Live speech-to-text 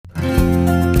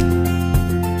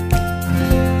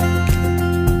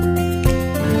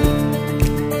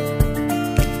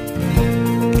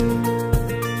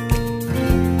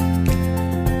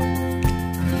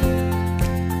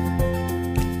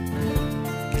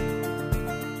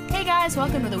guys,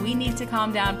 welcome to the We Need to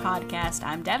Calm Down podcast.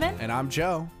 I'm Devin. And I'm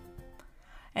Joe.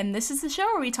 And this is the show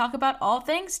where we talk about all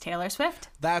things Taylor Swift.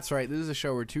 That's right. This is a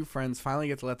show where two friends finally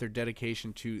get to let their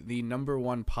dedication to the number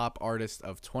one pop artist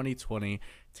of 2020,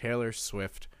 Taylor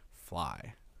Swift,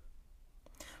 fly.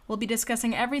 We'll be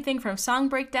discussing everything from song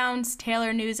breakdowns,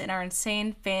 Taylor news, and our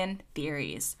insane fan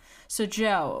theories. So,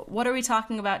 Joe, what are we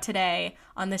talking about today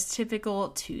on this typical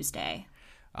Tuesday?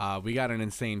 We got an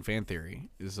insane fan theory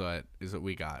is what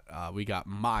we got. We got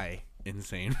my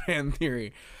insane fan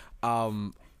theory.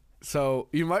 So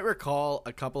you might recall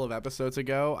a couple of episodes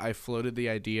ago, I floated the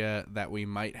idea that we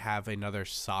might have another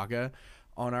saga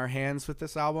on our hands with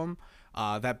this album.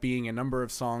 That being a number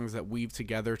of songs that weave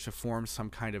together to form some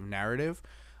kind of narrative.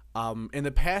 In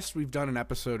the past, we've done an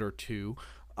episode or two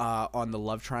on the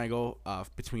love triangle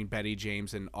between Betty,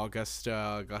 James, and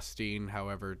Augustine,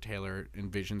 however Taylor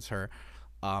envisions her.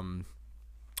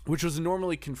 Which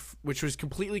was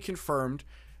completely confirmed.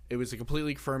 It was a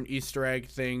completely confirmed Easter egg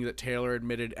thing that Taylor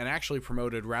admitted and actually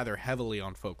promoted rather heavily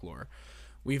on Folklore.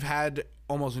 We've had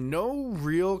almost no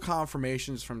real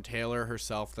confirmations from Taylor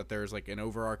herself that there's like an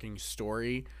overarching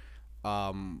story,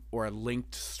 or a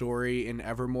linked story in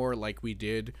Evermore like we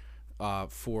did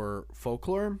for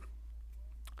Folklore.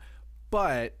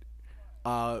 But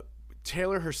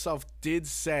Taylor herself did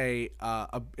say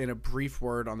in a brief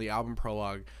word on the album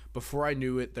prologue, before I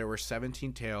knew it, there were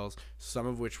 17 tales, some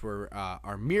of which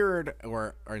are mirrored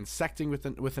or are insecting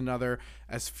with another,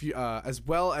 as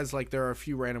well as like there are a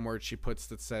few random words she puts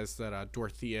that says that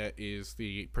Dorothea is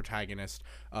the protagonist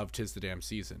of 'Tis the Damn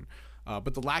Season.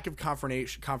 But the lack of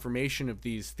confirmation of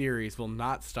these theories will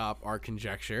not stop our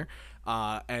conjecture.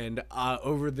 And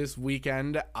over this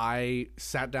weekend, I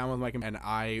sat down with Mike and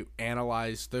I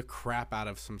analyzed the crap out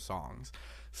of some songs.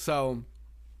 So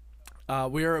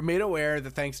we are made aware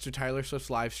that thanks to Taylor Swift's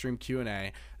live stream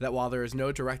Q&A, that while there is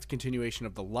no direct continuation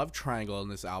of the love triangle in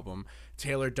this album,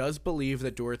 Taylor does believe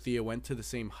that Dorothea went to the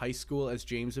same high school as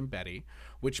James and Betty,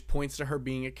 which points to her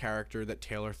being a character that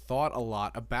Taylor thought a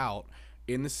lot about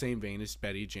in the same vein as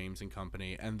Betty, James, and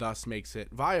company, and thus makes it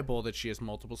viable that she has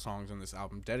multiple songs on this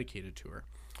album dedicated to her.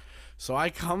 So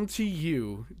I come to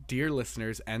you, dear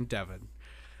listeners, and Devin,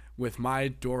 with my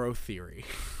Doro theory.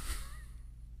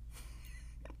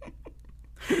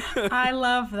 I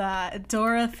love that.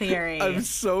 Dora theory. I'm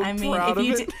so proud of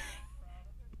it.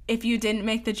 If you didn't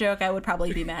make the joke, I would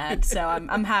probably be mad. So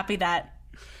I'm happy that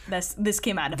this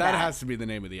came out of that. That has to be the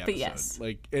name of the episode. But yes.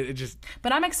 Like, it just...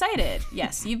 But I'm excited.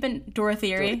 Yes, you've been Dora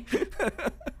theory.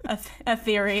 a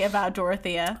theory about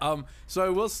Dorothea. So I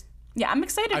will... Yeah, I'm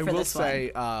excited for this one. I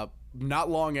will say, not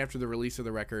long after the release of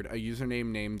the record, a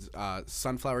username named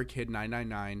Sunflower Kid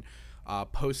 999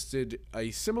 posted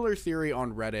a similar theory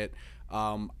on Reddit.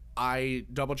 I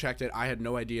double-checked it. I had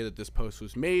no idea that this post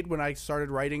was made when I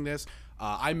started writing this.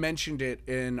 I mentioned it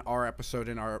in our episode,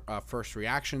 in our first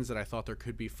reactions, that I thought there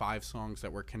could be 5 songs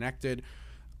that were connected.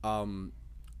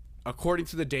 According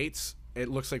to the dates, it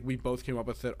looks like we both came up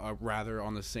with it rather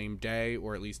on the same day,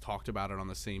 or at least talked about it on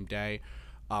the same day.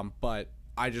 But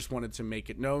I just wanted to make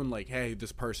it known, like, hey,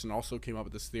 this person also came up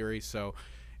with this theory. So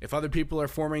if other people are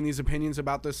forming these opinions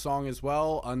about this song as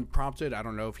well, unprompted, I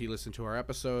don't know if he listened to our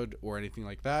episode or anything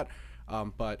like that.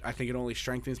 But I think it only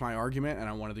strengthens my argument, and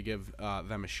I wanted to give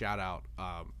them a shout out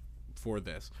for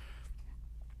this.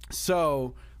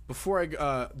 So before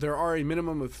there are a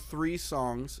minimum of 3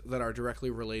 songs that are directly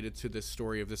related to this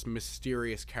story of this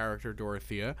mysterious character,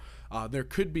 Dorothea. There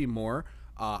could be more.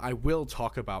 I will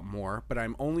talk about more, but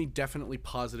I'm only definitely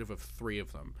positive of 3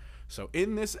 of them. So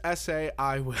in this essay,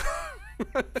 I will...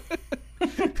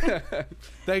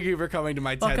 Thank you for coming to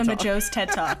my TED Talk. Welcome to Joe's TED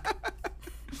Talk.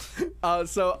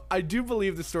 So I do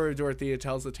believe the story of Dorothea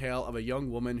tells the tale of a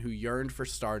young woman who yearned for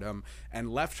stardom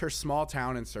and left her small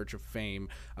town in search of fame,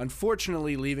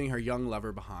 unfortunately leaving her young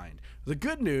lover behind. The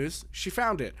good news, she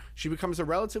found it. She becomes a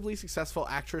relatively successful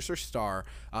actress or star.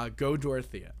 Go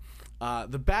Dorothea.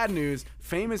 The bad news,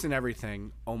 fame isn't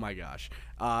everything. Oh my gosh.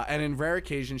 And in rare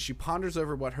occasions, she ponders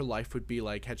over what her life would be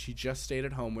like had she just stayed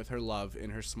at home with her love in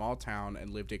her small town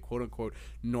and lived a quote-unquote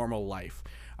normal life.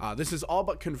 This is all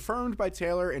but confirmed by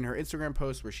Taylor in her Instagram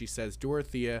post where she says,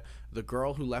 Dorothea, the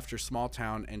girl who left her small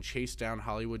town and chased down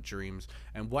Hollywood dreams,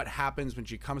 and what happens when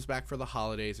she comes back for the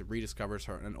holidays and rediscovers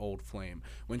her an old flame,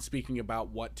 when speaking about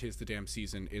what 'Tis the Damn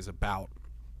Season is about.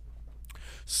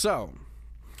 So...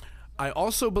 I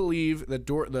also believe that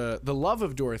the love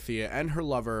of Dorothea and her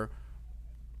lover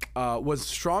was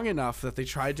strong enough that they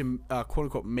tried to quote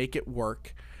unquote make it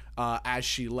work as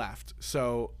she left.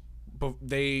 So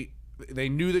they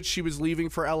knew that she was leaving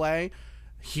for LA.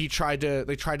 They tried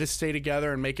to stay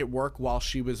together and make it work while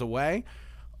she was away.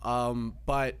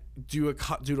 But due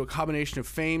to a combination of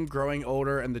fame, growing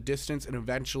older, and the distance, it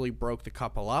eventually broke the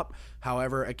couple up.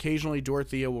 However, occasionally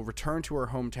Dorothea will return to her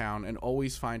hometown and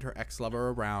always find her ex-lover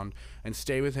around and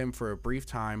stay with him for a brief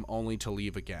time, only to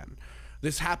leave again.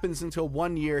 This happens until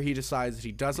one year he decides that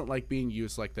he doesn't like being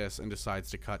used like this and decides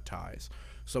to cut ties.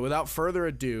 So without further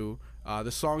ado,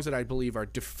 the songs that I believe are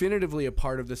definitively a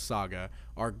part of this saga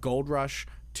are Gold Rush,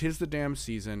 'Tis the Damn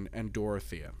Season, and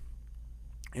Dorothea.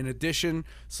 In addition,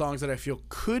 songs that I feel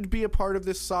could be a part of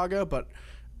this saga, but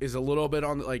is a little bit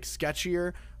on like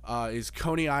sketchier, is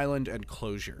Coney Island and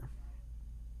Closure.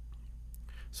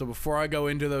 So before I go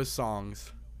into those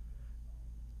songs,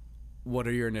 what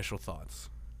are your initial thoughts?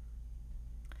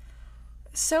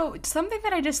 So something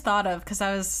that I just thought of, because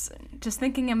I was just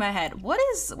thinking in my head, what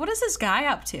is this guy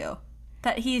up to?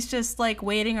 That he's just like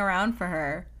waiting around for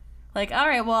her. Like, all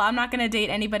right, well, I'm not going to date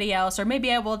anybody else, or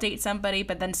maybe I will date somebody,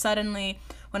 but then suddenly,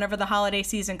 whenever the holiday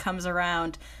season comes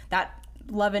around, that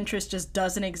love interest just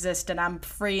doesn't exist, and I'm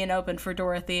free and open for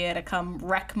Dorothea to come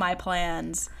wreck my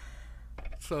plans.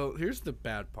 So here's the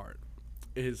bad part,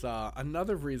 is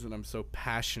another reason I'm so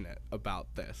passionate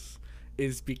about this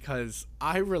is because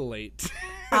I relate.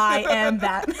 I am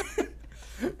that.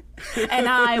 And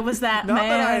I was that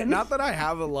man. Not that I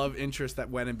have a love interest that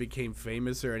went and became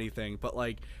famous or anything, but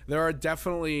like there are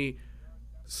definitely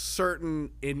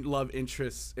certain love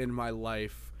interests in my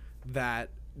life that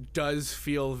does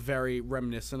feel very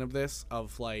reminiscent of this,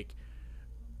 of like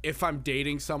if I'm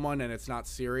dating someone and it's not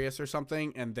serious or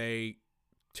something and they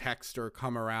text or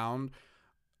come around,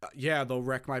 yeah, they'll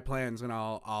wreck my plans and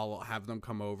I'll have them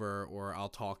come over or I'll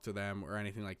talk to them or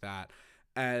anything like that.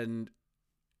 And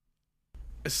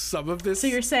some of this. So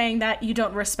you're saying that you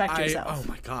don't respect yourself? Oh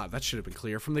my God, that should have been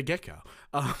clear from the get-go.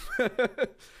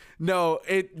 No,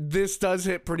 this does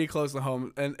hit pretty close to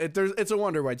home, and it's a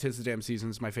wonder why "'Tis the Damn Season"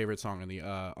 is my favorite song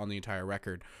on the entire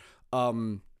record.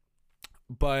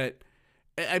 But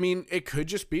I mean, it could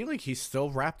just be like he's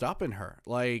still wrapped up in her.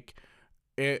 Like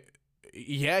it.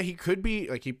 Yeah, he could be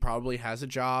like he probably has a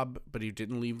job, but he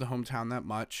didn't leave the hometown that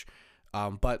much.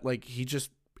 But like he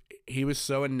was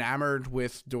so enamored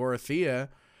with Dorothea,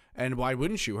 and why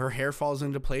wouldn't you? Her hair falls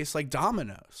into place like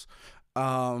dominoes.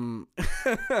 But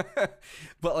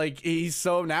like he's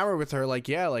so enamored with her, like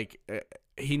yeah, like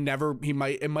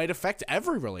it might affect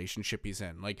every relationship he's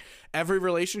in. Like every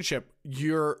relationship,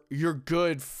 you're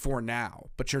good for now,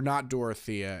 but you're not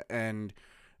Dorothea, and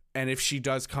if she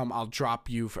does come, I'll drop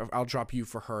you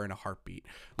for her in a heartbeat,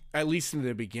 at least in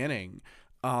the beginning.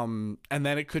 And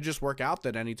then it could just work out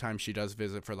that anytime she does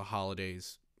visit for the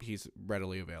holidays, he's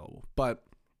readily available. But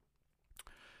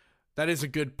that is a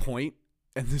good point.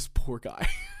 And this poor guy.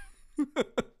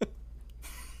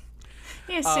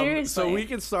 Yeah, seriously. So we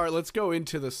can start. Let's go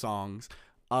into the songs.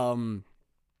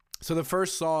 So the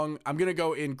first song, I'm going to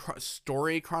go in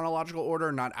story chronological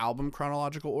order, not album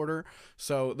chronological order.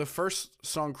 So the first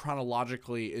song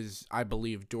chronologically is, I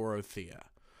believe, Dorothea.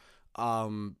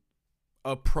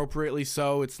 Appropriately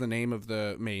so, it's the name of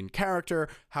the main character.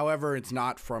 However, it's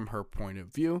not from her point of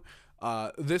view.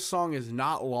 This song is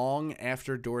not long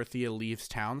after Dorothea leaves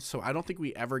town, so I don't think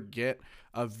we ever get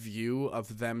a view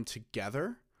of them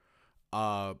together,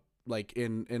 like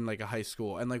in like a high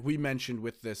school. And like we mentioned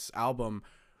with this album,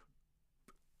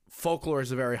 Folklore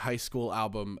is a very high school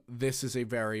album. This is a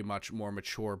very much more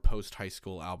mature post-high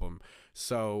school album.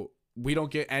 So we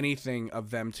don't get anything of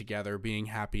them together being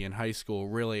happy in high school,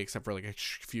 really, except for like a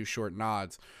few short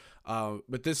nods.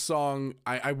 But this song,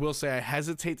 I will say, I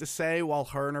hesitate to say while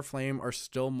her and her flame are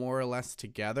still more or less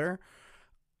together.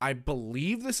 I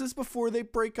believe this is before they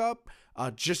break up.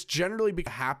 Just generally the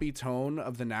happy tone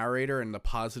of the narrator and the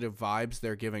positive vibes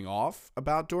they're giving off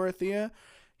about Dorothea.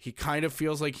 He kind of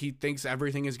feels like he thinks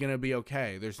everything is going to be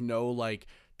okay. There's no like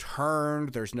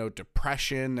turn. There's no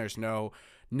depression. There's no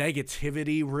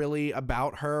negativity really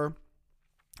about her.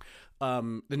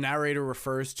 The narrator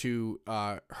refers to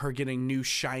her getting new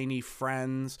shiny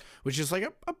friends, which is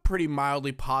like a pretty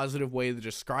mildly positive way to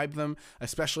describe them,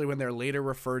 especially when they're later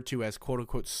referred to as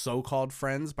quote-unquote so-called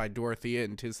friends by Dorothea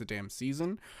in 'Tis the Damn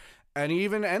Season. And he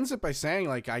even ends it by saying,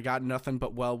 like, I got nothing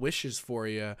but well wishes for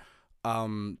you.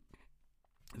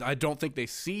 I don't think they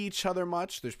see each other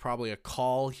much. There's probably a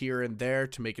call here and there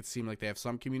to make it seem like they have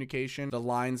some communication. The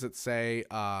lines that say,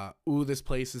 ooh, this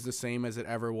place is the same as it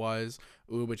ever was.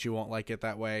 Ooh, but you won't like it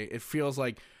that way. It feels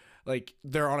like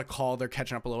they're on a call. They're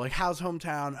catching up a little. Like, how's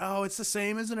hometown? Oh, it's the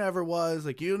same as it ever was.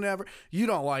 Like, you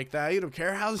don't like that. You don't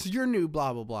care. How's your new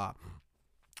blah, blah, blah.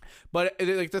 But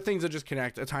like the things that just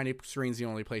connect. A tiny screen's the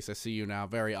only place I see you now.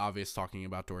 Very obvious talking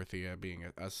about Dorothea being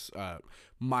a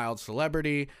mild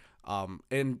celebrity.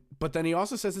 But then he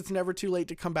also says it's never too late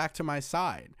to come back to my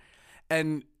side.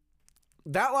 And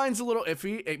that line's a little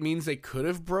iffy. It means they could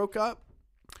have broke up,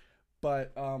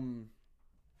 but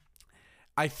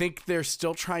I think they're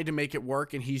still trying to make it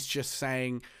work, and he's just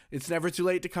saying it's never too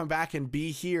late to come back and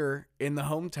be here in the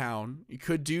hometown. You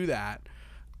could do that.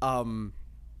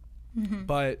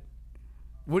 But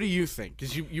what do you think?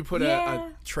 Because you put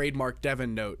a trademark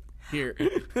Devin note here.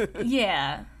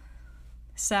 Yeah.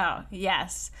 So,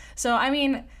 yes. So, I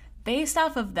mean, based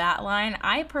off of that line,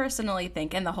 I personally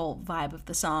think, and the whole vibe of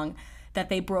the song, that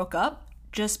they broke up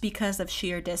just because of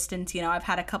sheer distance. You know, I've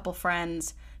had a couple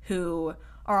friends who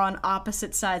are on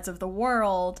opposite sides of the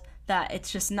world that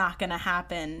it's just not going to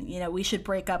happen. You know, we should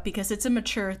break up because it's a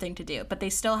mature thing to do. But they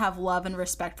still have love and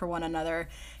respect for one another,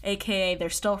 aka they're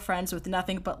still friends with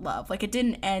nothing but love. Like, it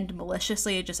didn't end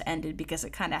maliciously, it just ended because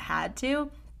it kind of had to.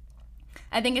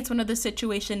 I think it's one of those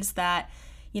situations that,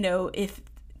 you know, if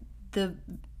the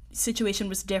situation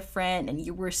was different and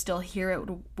you were still here, it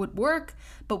would work,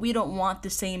 but we don't want the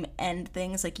same end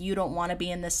things. Like, you don't want to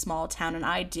be in this small town and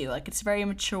I do. Like, it's very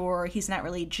mature. He's not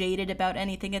really jaded about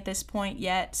anything at this point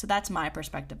yet. So that's my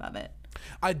perspective of it.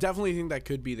 I definitely think that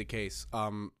could be the case.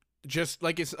 Just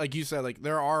like you said, like,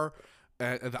 there are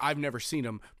I've never seen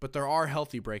them, but there are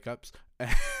healthy breakups.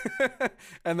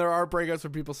 And there are breakups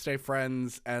where people stay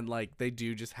friends and like they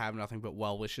do just have nothing but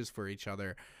well wishes for each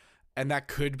other. And that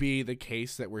could be the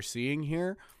case that we're seeing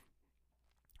here.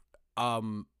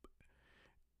 And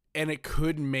it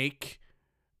could make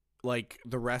like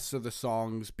the rest of the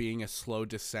songs being a slow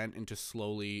descent into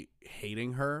slowly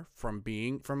hating her from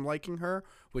liking her,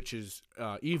 which is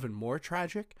even more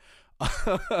tragic.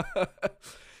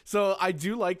 So I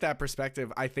do like that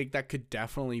perspective. I think that could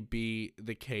definitely be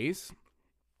the case.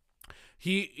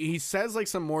 He says like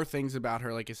some more things about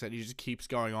her. Like I said, he just keeps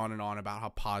going on and on about how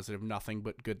positive, nothing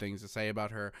but good things to say about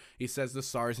her. He says the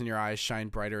stars in your eyes shine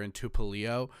brighter in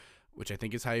Tupelo, which I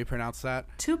think is how you pronounce that.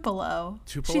 Tupelo.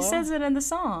 Tupelo? She says it in the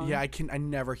song. Yeah, I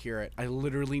never hear it. I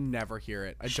literally never hear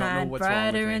it. I shine don't know what's wrong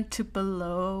with me. brighter in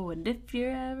Tupelo, and if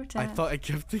you're ever tired. I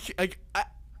kept thinking, like,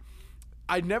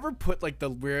 I never put like the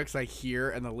lyrics I hear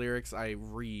and the lyrics I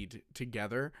read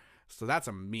together. So that's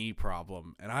a me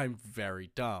problem, and I'm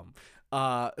very dumb.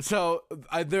 So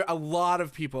there a lot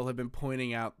of people have been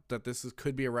pointing out that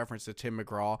could be a reference to Tim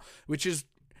McGraw, which is,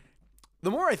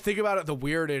 the more I think about it, the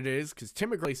weirder it is, because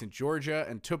Tim McGraw is in Georgia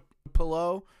and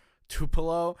Tupelo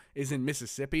is in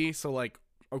Mississippi. So like,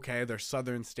 okay, they're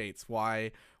southern states.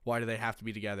 Why do they have to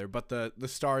be together? But the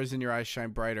stars in your eyes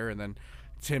shine brighter, and then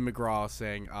Tim McGraw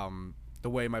saying, the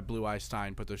way my blue eyes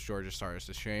shine put those Georgia stars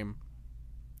to shame.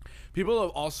 People have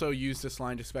also used this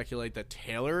line to speculate that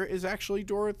Taylor is actually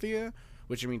Dorothea,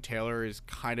 which, I mean, Taylor is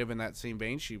kind of in that same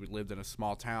vein. She lived in a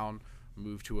small town,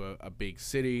 moved to a big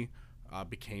city,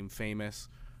 became famous.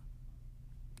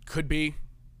 Could be.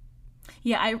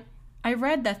 Yeah, I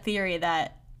read the theory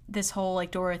that this whole,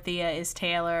 like, Dorothea is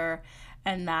Taylor,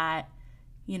 and that,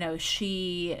 you know,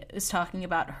 she is talking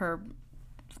about her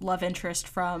love interest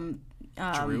from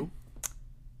Drew?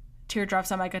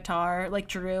 Teardrops on My Guitar, like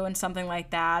Drew and something like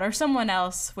that, or someone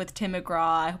else with Tim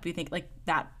McGraw. I hope you think like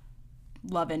that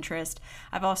love interest.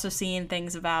 I've also seen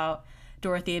things about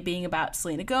Dorothea being about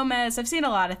Selena Gomez. I've seen a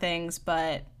lot of things,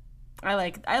 but I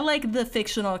like the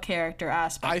fictional character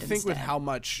aspect. I think with how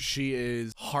much she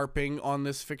is harping on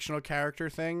this fictional character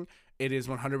thing, it is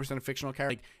 100% a fictional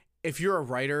character. Like, if you're a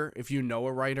writer, if you know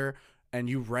a writer and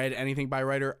you read anything by a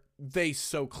writer, they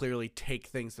so clearly take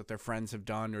things that their friends have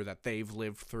done or that they've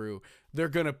lived through. They're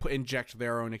going to inject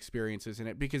their own experiences in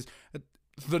it, because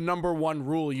the number one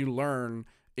rule you learn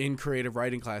in creative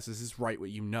writing classes is write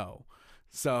what you know.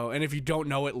 So, and if you don't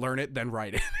know it, learn it, then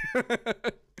write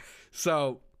it.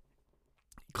 So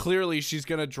clearly she's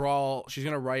going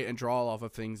to write and draw off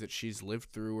of things that she's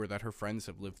lived through or that her friends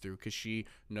have lived through, because she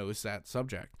knows that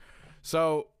subject.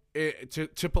 So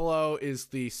Tupelo is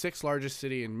the 6th largest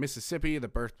city in Mississippi, the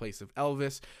birthplace of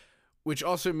Elvis, which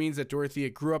also means that Dorothea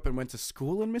grew up and went to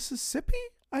school in Mississippi,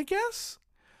 I guess.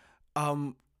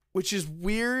 Which is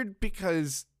weird,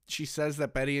 because she says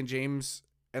that Betty and James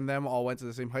and them all went to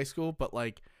the same high school, but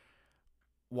like,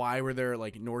 why were there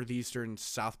like northeastern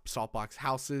South Saltbox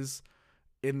houses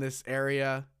in this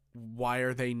area? Why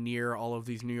are they near all of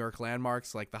these New York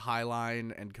landmarks like the High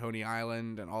Line and Coney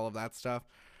Island and all of that stuff?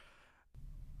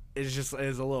 It's a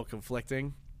little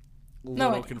conflicting.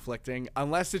 Conflicting.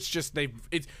 Unless it's just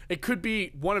it could be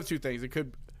one of two things. It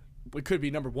could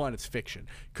be, number one, it's fiction.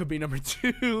 Could be number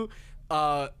two,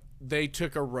 they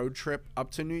took a road trip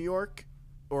up to New York,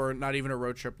 or not even a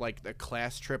road trip, like a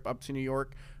class trip up to New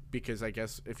York because I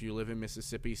guess if you live in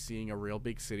Mississippi, seeing a real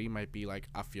big city might be like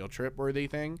a field trip worthy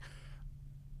thing.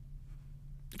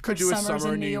 Could do a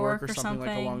summer in New York or something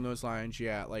like along those lines.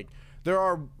 Yeah, like there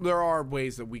are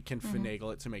ways that we can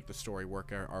finagle it to make the story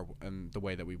work in the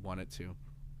way that we want it to.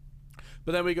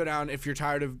 But then we go down. If you're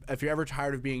ever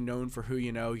tired of being known for who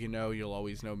you know, you'll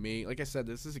always know me. Like I said,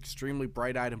 this is extremely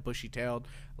bright-eyed and bushy-tailed.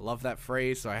 I love that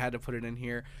phrase, so I had to put it in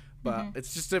here. But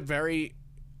it's just a very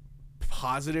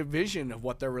positive vision of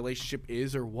what their relationship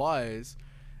is or was.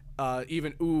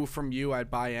 Even ooh, from you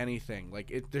I'd buy anything. Like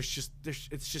it's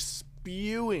just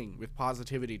spewing with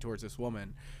positivity towards this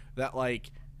woman that,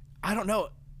 like, I don't know,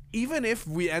 even if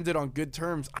we ended on good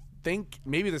terms, I think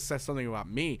maybe this says something about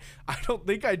me. I don't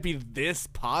think I'd be this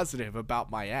positive about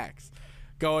my ex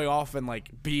going off and like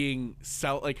being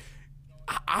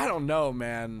I don't know,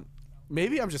 man.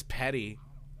 Maybe I'm just petty.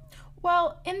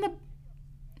 Well, in the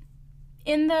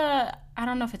I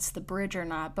don't know if it's the bridge or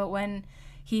not, but when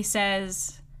he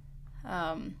says,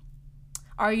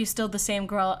 are you still the same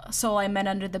soul I met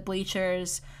under the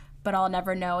bleachers, but I'll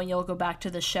never know and you'll go back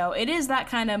to the show. It is that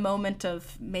kind of moment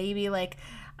of maybe like,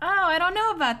 oh, I don't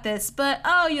know about this, but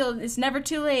it's never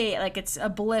too late. Like it's a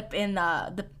blip in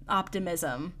the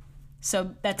optimism.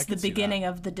 So that's the beginning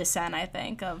of the descent, I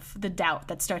think, of the doubt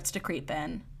that starts to creep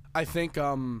in. I think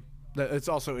it's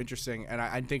also interesting, and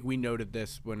I think we noted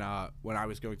this when I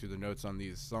was going through the notes on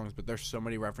these songs, but there's so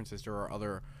many references to her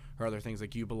other things,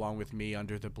 like You Belong With Me,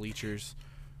 Under the Bleachers.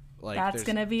 Like that's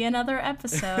gonna be another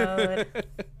episode.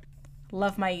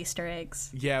 Love my Easter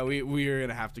eggs. Yeah, we are going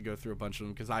to have to go through a bunch of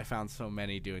them because I found so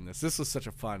many doing this. This was such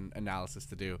a fun analysis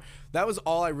to do. That was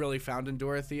all I really found in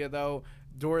Dorothea, though.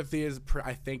 Dorothea is,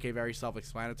 I think, a very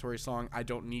self-explanatory song. I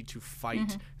don't need to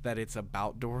fight that it's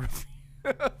about Dorothea.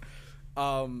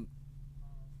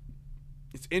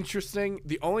 It's interesting.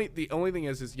 The only thing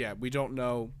is yeah, we don't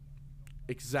know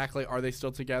exactly, are they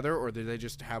still together or did they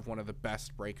just have one of the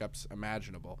best breakups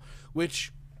imaginable?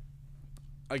 Which,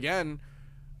 again,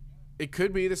 it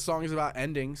could be this song is about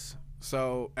endings.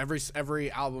 So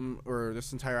every album, or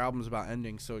this entire album, is about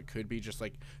endings. So it could be just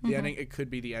like the ending. It could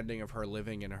be the ending of her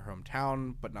living in her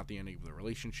hometown, but not the ending of the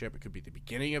relationship. It could be the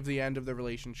beginning of the end of the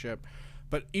relationship.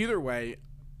 But either way,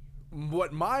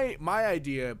 what my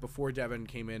idea before Devin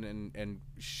came in and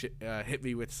hit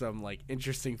me with some like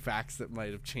interesting facts that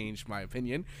might have changed my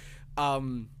opinion.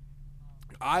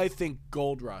 I think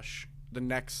Gold Rush, the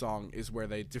next song, is where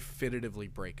they definitively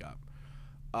break up.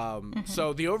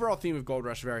 So the overall theme of Gold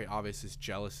Rush, very obvious, is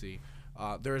jealousy.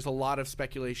 There is a lot of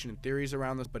speculation and theories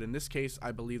around this, but in this case,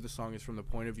 I believe the song is from the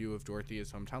point of view of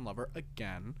Dorothea's hometown lover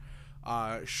again,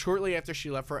 shortly after she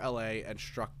left for LA and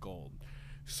struck gold.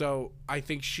 So I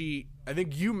think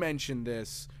you mentioned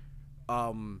this.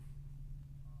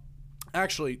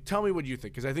 Actually, tell me what you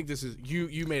think, because I think this is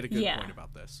you made a good point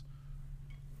about this.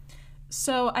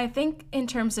 So I think in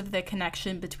terms of the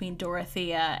connection between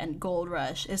Dorothea and Gold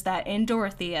Rush is that in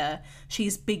Dorothea,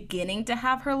 she's beginning to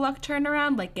have her luck turn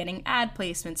around, like getting ad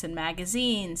placements in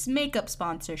magazines, makeup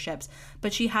sponsorships,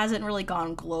 but she hasn't really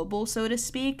gone global, so to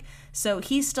speak. So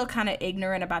he's still kind of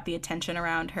ignorant about the attention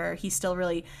around her. He's still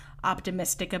really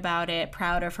optimistic about it,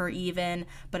 proud of her even.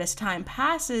 But as time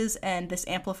passes and this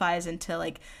amplifies into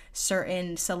like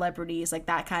certain celebrities, like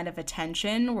that kind of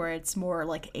attention where it's more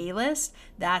like A-list,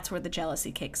 that's where the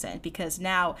jealousy kicks in, because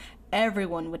now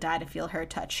everyone would die to feel her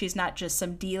touch. She's not just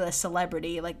some D-list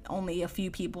celebrity like only a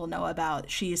few people know about.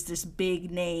 She's this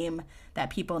big name that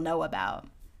people know about.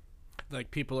 Like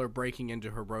people are breaking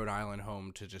into her Rhode Island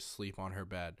home to just sleep on her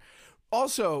bed.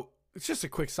 Also, it's just a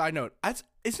quick side note.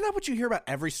 Isn't that what you hear about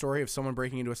every story of someone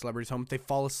breaking into a celebrity's home? They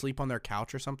fall asleep on their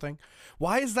couch or something.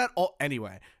 Why is that all?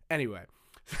 Anyway.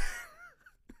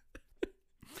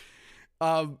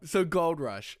 So Gold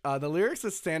Rush. The lyrics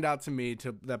that stand out to me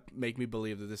that make me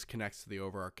believe that this connects to the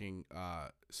overarching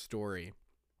story.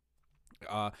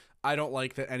 I don't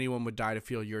like that anyone would die to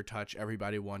feel your touch.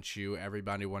 Everybody wants you.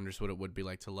 Everybody wonders what it would be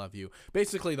like to love you.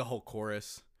 Basically, the whole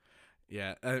chorus.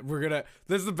 Yeah,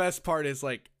 this is the best part is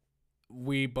like,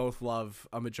 we both love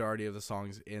a majority of the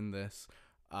songs in this.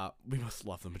 We must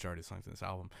love the majority of the songs in this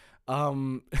album.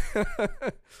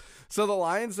 So the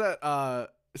lines that,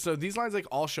 so these lines like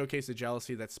all showcase the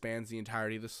jealousy that spans the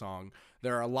entirety of the song.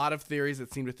 There are a lot of theories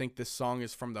that seem to think this song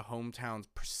is from the hometown's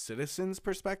citizens'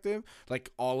 perspective.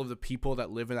 Like all of the people that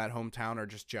live in that hometown are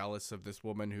just jealous of this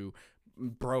woman who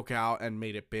broke out and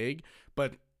made it big.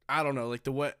 But I don't know,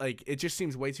 like it just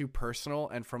seems way too personal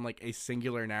and from like a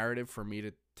singular narrative for me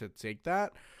to take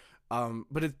that.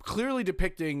 But it's clearly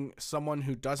depicting someone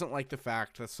who doesn't like the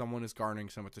fact that someone is garnering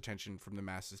so much attention from the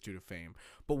masses due to fame.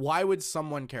 But why would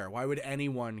someone care? Why would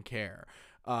anyone care?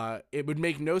 It would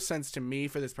make no sense to me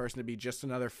for this person to be just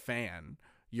another fan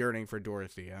yearning for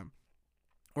Dorothea,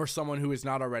 or someone who is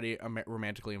not already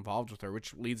romantically involved with her,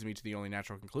 which leads me to the only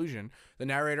natural conclusion. The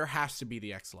narrator has to be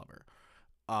the ex-lover,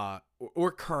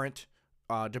 or current,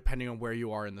 depending on where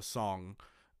you are in the song,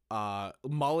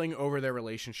 mulling over their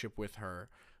relationship with her.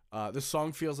 The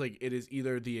song feels like it is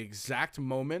either the exact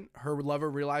moment her lover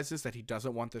realizes that he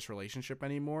doesn't want this relationship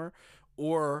anymore,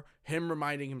 or him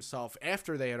reminding himself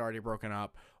after they had already broken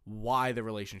up why the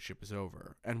relationship is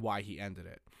over and why he ended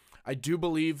it. I do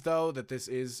believe, though, that this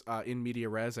is in media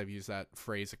res. I've used that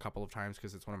phrase a couple of times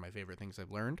because it's one of my favorite things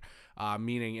I've learned,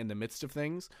 meaning in the midst of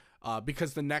things,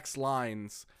 because the next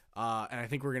lines, and I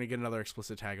think we're going to get another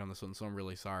explicit tag on this one, so I'm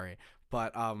really sorry,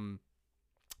 but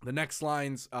the next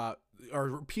lines are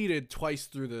repeated twice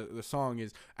through the song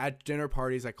is, at dinner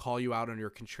parties, I call you out on your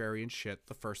contrarian shit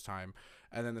the first time.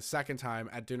 And then the second time,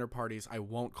 at dinner parties, I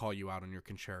won't call you out on your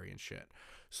contrarian shit.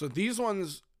 So these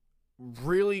ones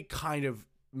really kind of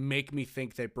make me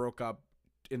think they broke up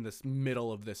in this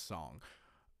middle of this song.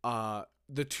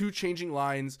 The two changing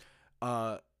lines,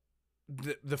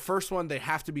 the first one, they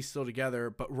have to be still together,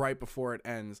 but right before it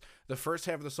ends, the first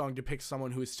half of the song depicts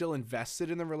someone who is still invested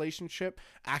in the relationship,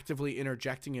 actively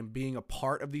interjecting and being a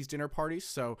part of these dinner parties.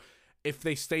 So if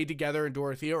they stayed together in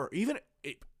Dorothea, or even,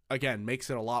 it, again, makes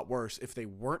it a lot worse if they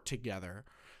weren't together,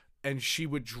 and she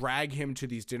would drag him to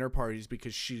these dinner parties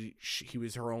because he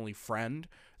was her only friend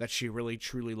that she really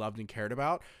truly loved and cared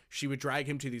about. She would drag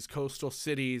him to these coastal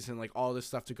cities and like all this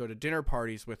stuff to go to dinner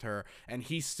parties with her, and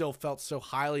he still felt so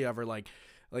highly of her. Like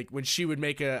when she would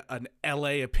make an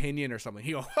LA opinion or something,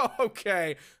 he go, oh,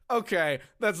 okay,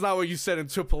 that's not what you said in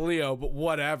Tupolio, but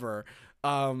whatever.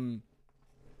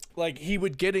 Like, he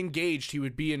would get engaged, he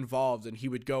would be involved, and he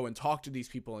would go and talk to these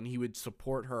people, and he would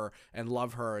support her and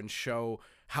love her and show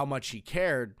how much he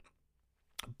cared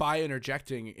by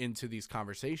interjecting into these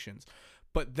conversations.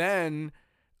 But then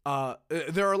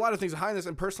there are a lot of things behind this,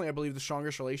 and personally, I believe the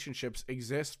strongest relationships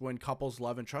exist when couples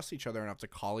love and trust each other enough to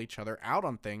call each other out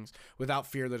on things without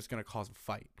fear that it's going to cause a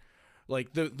fight.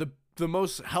 Like, the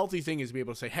most healthy thing is to be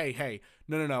able to say, hey,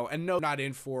 no, and no, not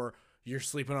in for you're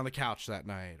sleeping on the couch that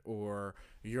night, or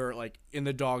you're like in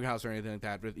the doghouse or anything like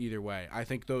that. But either way, I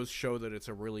think those show that it's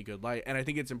a really good light. And I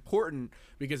think it's important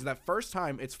because that first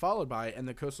time it's followed by, and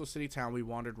the coastal city town we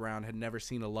wandered around had never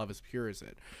seen a love as pure as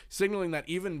it, signaling that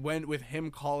even when with him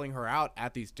calling her out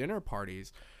at these dinner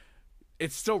parties,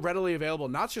 it's still readily available,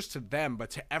 not just to them,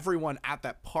 but to everyone at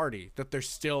that party, that they're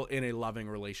still in a loving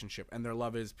relationship and their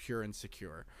love is pure and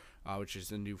secure, which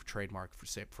is a new trademark for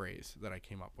phrase that I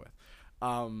came up with.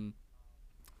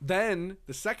 Then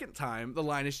the second time the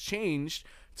line is changed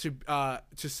to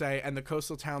say, and the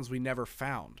coastal towns we never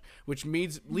found, which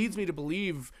leads me to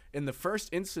believe in the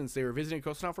first instance they were visiting a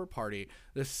coastal town for a party.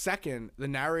 The second, the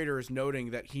narrator is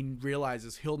noting that he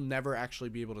realizes he'll never actually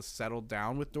be able to settle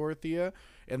down with Dorothea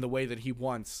in the way that he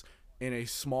wants in a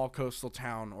small coastal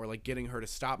town, or like getting her to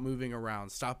stop moving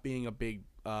around, stop being a big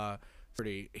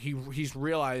city. He's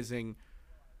realizing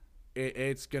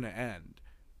it's gonna end.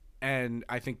 And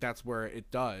I think that's where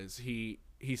it does. He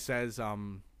says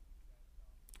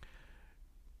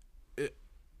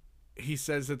he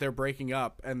says that they're breaking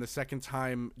up, and the second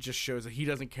time just shows that he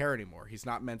doesn't care anymore. He's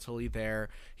not mentally there.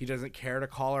 He doesn't care to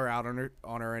call her out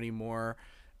on her anymore.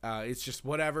 It's just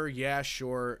whatever, yeah,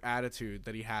 sure attitude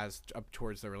that he has up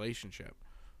towards the relationship.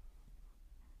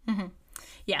 Mm-hmm.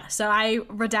 Yeah, so I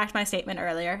redact my statement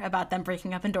earlier about them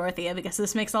breaking up in Dorothea because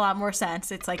this makes a lot more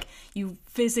sense. It's like you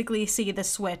physically see the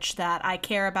switch that I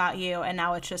care about you, and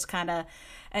now it's just kind of,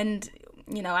 and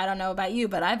you know, I don't know about you,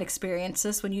 but I've experienced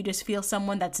this when you just feel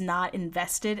someone that's not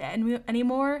invested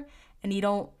anymore, and you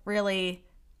don't really,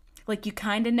 like, you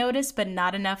kind of notice, but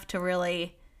not enough to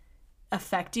really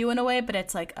affect you in a way. But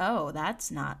it's like, oh,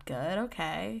 that's not good.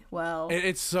 Okay, well,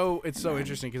 it's so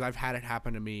interesting because I've had it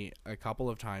happen to me a couple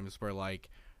of times where like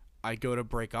I go to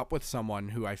break up with someone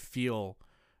who I feel,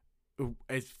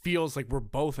 it feels like we're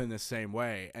both in the same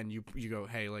way, and you go,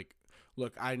 hey, like,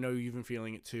 look, I know you've been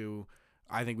feeling it too,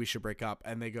 I think we should break up.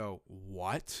 And they go,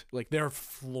 what? Like, they're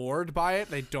floored by it.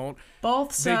 They don't,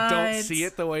 both sides, they don't see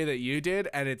it the way that you did,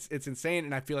 and it's insane.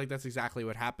 And I feel like that's exactly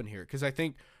what happened here, because I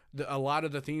think a lot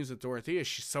of the themes with Dorothea,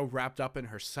 she's so wrapped up in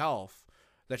herself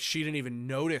that she didn't even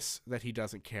notice that he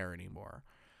doesn't care anymore.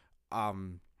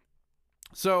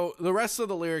 So the rest of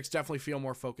the lyrics definitely feel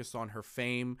more focused on her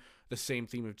fame, the same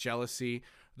theme of jealousy.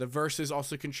 The verses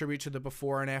also contribute to the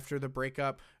before and after the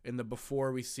breakup. In the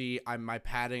before, we see my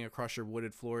padding across your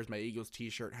wooded floors, my Eagles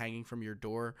t-shirt hanging from your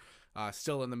door.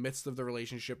 Still in the midst of the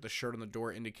relationship, the shirt on the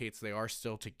door indicates they are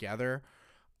still together.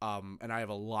 And I have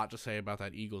a lot to say about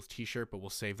that Eagles t-shirt, but we'll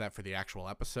save that for the actual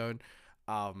episode.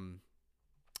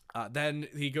 Then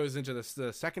he goes into this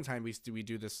the second time we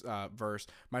do this verse.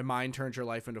 My mind turns your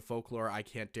life into folklore. I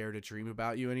can't dare to dream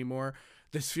about you anymore.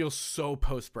 This feels so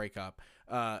post-breakup.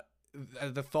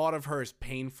 The thought of her is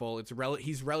painful.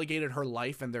 He's relegated her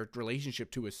life and their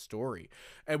relationship to a story,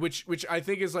 and which I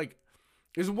think is like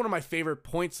is one of my favorite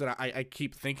points that I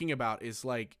keep thinking about is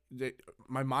like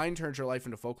my mind turns your life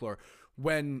into folklore.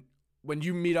 When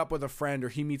you meet up with a friend or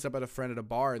he meets up with a friend at a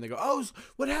bar and they go, oh,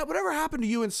 whatever happened to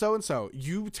you and so,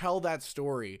 you tell that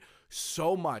story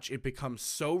so much. It becomes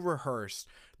so rehearsed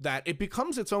that it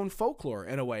becomes its own folklore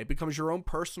in a way. It becomes your own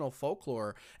personal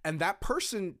folklore. And that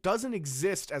person doesn't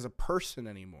exist as a person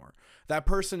anymore. That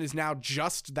person is now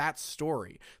just that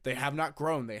story. They have not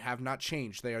grown. They have not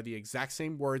changed. They are the exact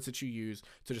same words that you use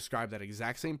to describe that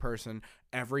exact same person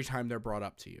every time they're brought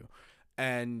up to you.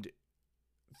 And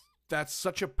that's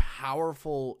such a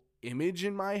powerful image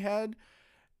in my head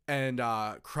and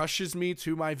crushes me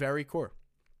to my very core.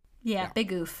 Yeah,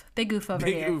 big oof over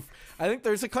big here. Oof. I think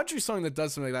there's a country song that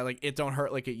does something like that, like It Don't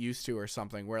Hurt Like It Used To or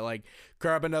something, where like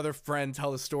grab another friend,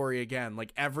 tell the story again,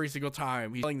 like every single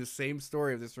time he's telling the same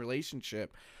story of this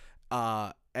relationship.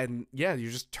 And yeah,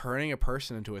 you're just turning a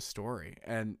person into a story,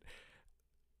 and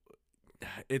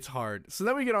it's hard. So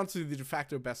then we get on to the de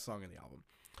facto best song in the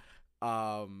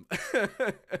album.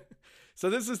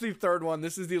 So this is the third one.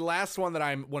 This is the last one that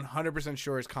I'm 100%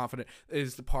 sure is confident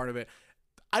is the part of it.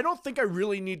 I don't think I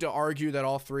really need to argue that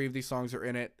all three of these songs are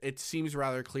in it. It seems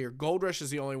rather clear. Gold Rush is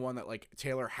the only one that like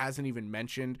Taylor hasn't even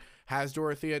mentioned has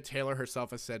Dorothea. Taylor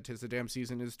herself has said 'Tis the Damn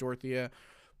Season is Dorothea,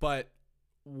 but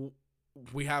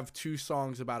we have two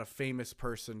songs about a famous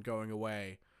person going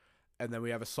away, and then we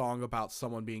have a song about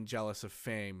someone being jealous of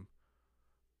fame.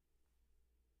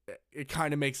 It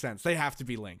kind of makes sense. They have to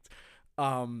be linked.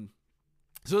 So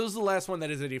this is the last one that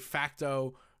is a de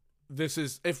facto. This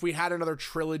is, if we had another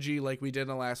trilogy like we did in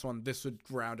the last one, this would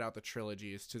round out the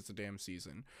trilogy. It's 'Tis the Damn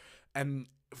Season. And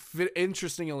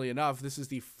interestingly enough, this is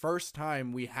the first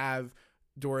time we have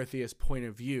Dorothea's point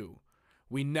of view.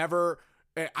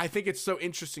 I think it's so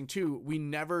interesting too. We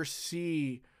never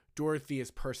see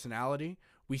Dorothea's personality.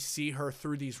 We see her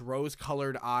through these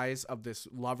rose-colored eyes of this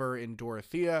lover in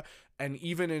Dorothea, and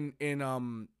even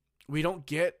in we don't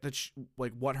get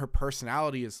like what her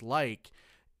personality is like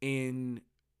in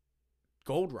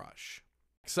Gold Rush.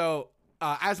 So,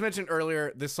 as mentioned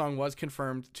earlier, this song was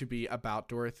confirmed to be about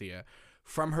Dorothea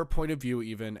from her point of view,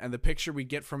 even, and the picture we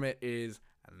get from it is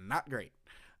not great.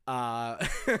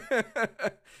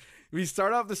 We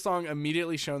start off the song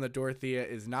immediately showing that Dorothea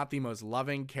is not the most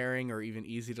loving, caring, or even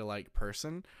easy to like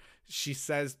person. She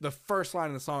says the first line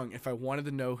of the song, if I wanted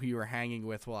to know who you were hanging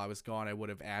with while I was gone, I would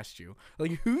have asked you.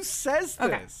 Like, who says this?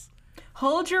 Okay.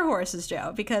 Hold your horses,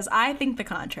 Joe, because I think the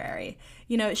contrary.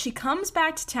 You know, she comes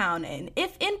back to town, and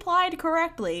if implied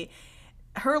correctly,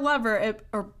 her lover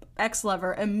or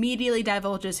ex-lover immediately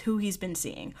divulges who he's been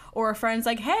seeing. Or a friend's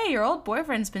like, hey, your old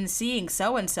boyfriend's been seeing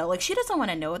so-and-so. Like, she doesn't want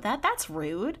to know that. That's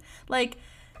rude. Like,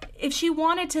 if she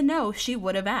wanted to know, she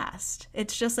would have asked.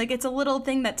 It's just like, it's a little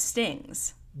thing that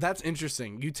stings. That's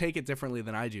interesting. You take it differently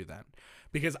than I do then.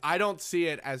 Because I don't see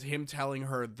it as him telling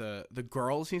her the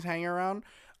girls he's hanging around.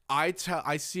 I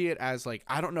see it as like,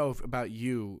 I don't know about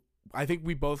you. I think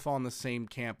we both fall in the same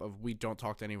camp of we don't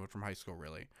talk to anyone from high school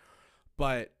really.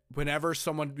 But whenever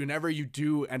you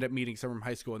do end up meeting someone from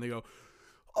high school and they go,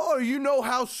 oh, you know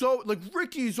how so like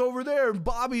Ricky's over there and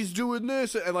Bobby's doing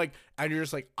this and you're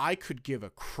just like, I could give a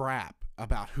crap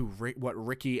about what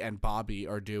Ricky and Bobby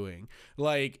are doing.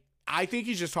 Like, I think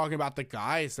he's just talking about the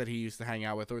guys that he used to hang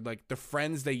out with, or like the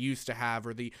friends they used to have,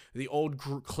 or the old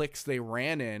cliques they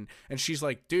ran in. And she's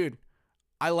like, dude,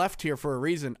 I left here for a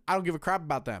reason. I don't give a crap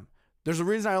about them. There's a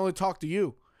reason I only talk to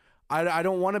you. I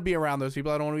don't want to be around those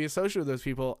people. I don't want to be associated with those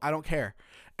people. I don't care.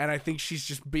 And I think she's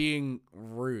just being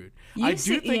rude. You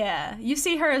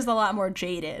see her as a lot more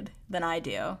jaded than I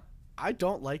do. I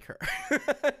don't like her.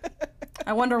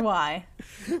 I wonder why.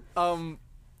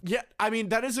 Yeah, I mean,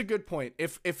 that is a good point.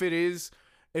 If it is,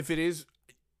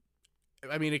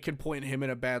 I mean, it can point him in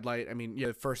a bad light. I mean, yeah,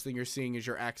 the first thing you're seeing is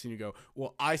your ex and you go,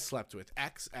 well, I slept with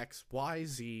X, X, Y,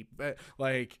 Z.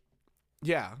 Like,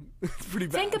 yeah, it's pretty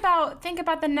bad. Think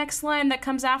about the next line that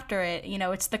comes after it. You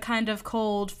know, it's the kind of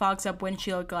cold fogs up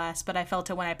windshield glass, but I felt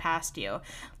it when I passed you.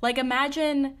 Like,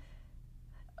 imagine,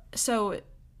 so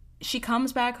she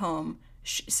comes back home,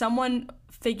 someone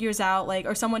figures out, like,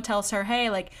 or someone tells her, hey,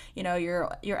 like, you know, your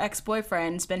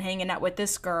ex-boyfriend's been hanging out with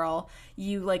this girl.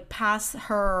 You, like, pass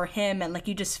her or him, and, like,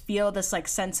 you just feel this, like,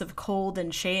 sense of cold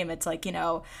and shame. It's like, you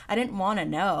know, I didn't want to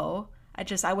know.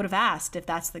 I would have asked if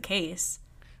that's the case.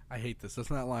 I hate this.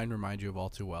 Doesn't that line remind you of All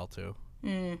Too Well too?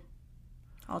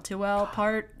 All Too Well,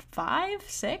 part 5,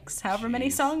 6, however many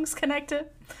Jeez. songs connect to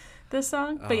this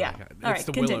song. Oh But yeah, my God. all It's right,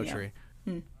 the continue. Willow Tree.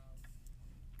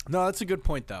 No, that's a good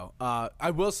point, though.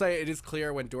 I will say it is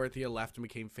clear when Dorothea left and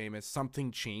became famous,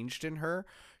 something changed in her.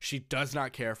 She does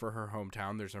not care for her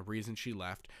hometown. There's a reason she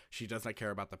left. She does not care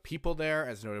about the people there,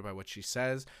 as noted by what she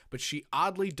says, but she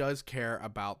oddly does care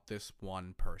about this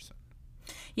one person.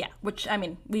 Yeah, which, I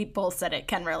mean, we both said it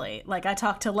can relate. Like, I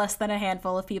talked to less than a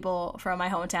handful of people from my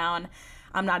hometown.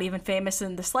 I'm not even famous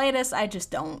in the slightest.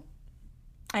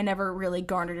 I never really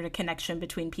garnered a connection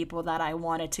between people that I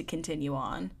wanted to continue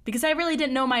on. Because I really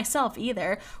didn't know myself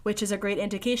either, which is a great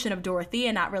indication of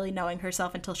Dorothea not really knowing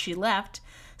herself until she left.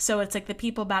 So it's like the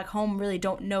people back home really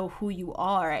don't know who you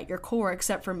are at your core,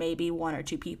 except for maybe one or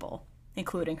two people,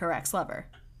 including her ex-lover.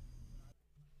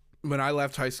 When I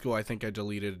left high school, I think I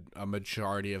deleted a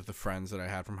majority of the friends that I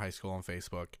had from high school on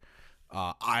Facebook.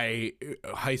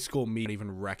 High school me don't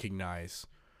even recognize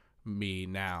me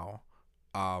now.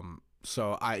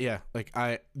 So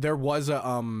there was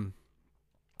a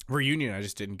reunion. I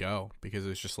just didn't go because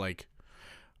it's just like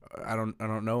I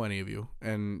don't know any of you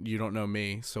and you don't know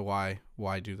me, so why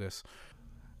do this?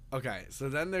 Okay, so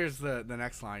then there's the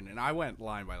next line, and I went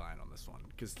line by line on this one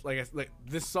because like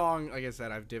this song, like I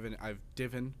said, I've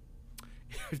divin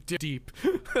deep.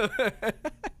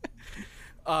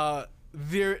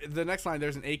 The next line,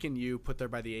 there's an ache in you put there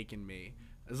by the ache in me.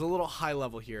 There's a little high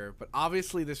level here, but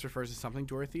obviously this refers to something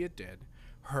Dorothea did,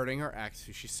 hurting her ex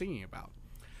who she's singing about.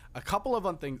 A couple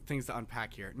of things to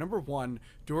unpack here. Number one,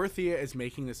 Dorothea is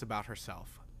making this about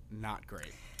herself. Not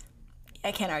great.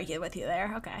 I can't argue with you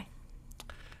there. Okay.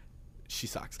 She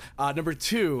sucks. Number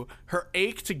two, her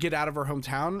ache to get out of her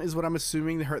hometown is what I'm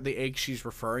assuming the ache she's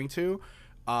referring to,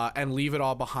 and leave it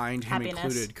all behind, him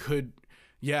Happiness. included,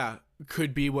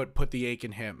 could be what put the ache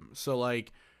in him. So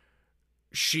like,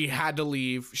 she had to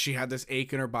leave. She had this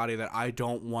ache in her body that I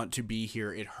don't want to be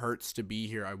here. It hurts to be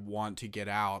here. I want to get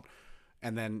out.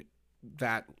 And then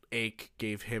that ache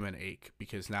gave him an ache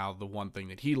because now the one thing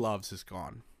that he loves is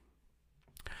gone.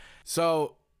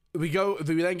 So we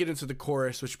then get into the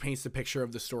chorus, which paints the picture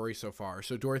of the story so far.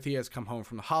 So Dorothea has come home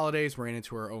from the holidays, ran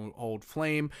into her own old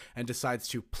flame, and decides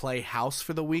to play house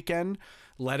for the weekend,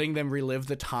 letting them relive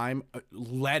the time,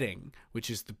 which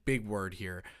is the big word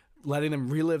here, letting them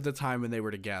relive the time when they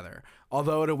were together.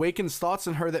 Although it awakens thoughts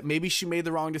in her that maybe she made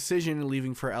the wrong decision in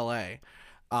leaving for LA.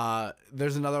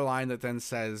 There's another line that then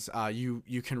says,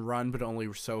 you can run, but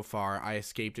only so far. I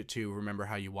escaped it too. Remember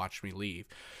how you watched me leave.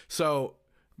 So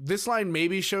this line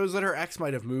maybe shows that her ex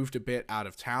might have moved a bit out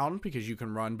of town because you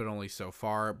can run, but only so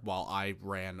far, while I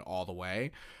ran all the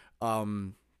way.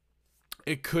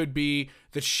 It could be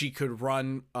that she could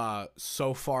run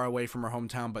so far away from her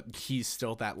hometown, but he's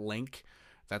still that link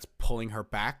that's pulling her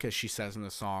back, as she says in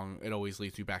the song, it always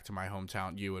leads me back to my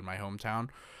hometown, you and my hometown.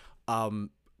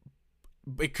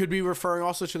 It could be referring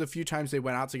also to the few times they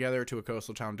went out together to a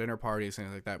coastal town dinner party,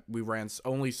 things like that. We ran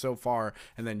only so far,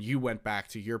 and then you went back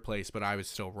to your place, but I was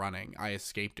still running. I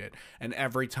escaped it. And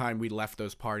every time we left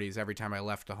those parties, every time I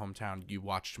left the hometown, you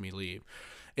watched me leave.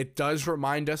 It does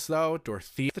remind us, though,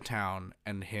 Dorothea the town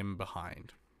and him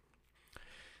behind.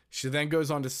 She then goes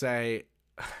on to say,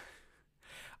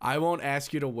 I won't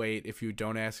ask you to wait if you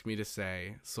don't ask me to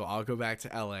stay, so I'll go back to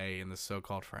LA and the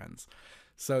so-called friends.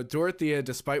 So Dorothea,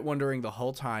 despite wondering the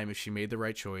whole time if she made the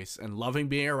right choice and loving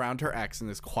being around her ex in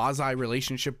this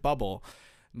quasi-relationship bubble,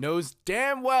 knows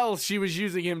damn well she was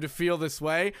using him to feel this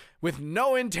way with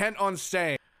no intent on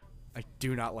staying. I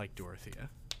do not like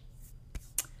Dorothea.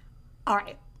 All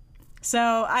right.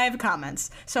 So I have comments.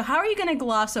 So how are you going to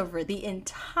gloss over the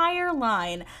entire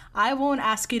line, I won't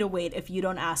ask you to wait if you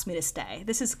don't ask me to stay?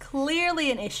 This is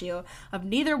clearly an issue of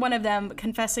neither one of them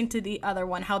confessing to the other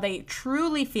one how they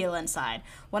truly feel inside.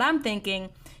 What I'm thinking,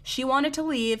 she wanted to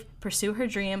leave, pursue her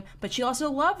dream, but she also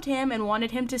loved him and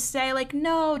wanted him to stay. Like,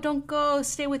 no, don't go,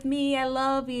 stay with me, I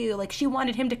love you. Like, she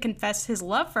wanted him to confess his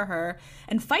love for her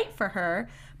and fight for her.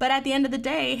 But at the end of the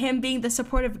day, him being the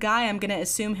supportive guy I'm going to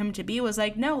assume him to be was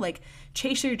like, no, like,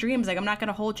 chase your dreams. Like, I'm not going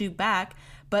to hold you back.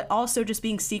 But also just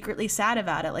being secretly sad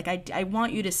about it. Like, I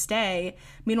want you to stay.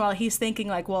 Meanwhile, he's thinking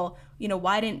like, well, you know,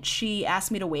 why didn't she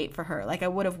ask me to wait for her? Like, I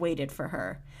would have waited for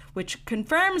her. Which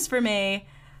confirms for me,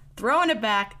 throwing it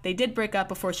back, they did break up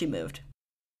before she moved.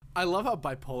 I love how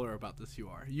bipolar about this you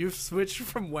are. You've switched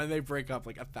from when they break up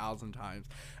like 1,000 times.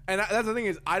 And that's the thing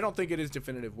is, I don't think it is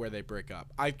definitive where they break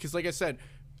up. Because like I said,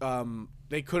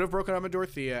 they could have broken up with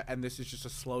Dorothea, and this is just a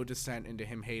slow descent into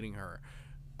him hating her.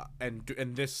 And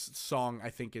this song,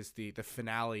 I think, is the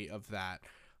finale of that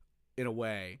in a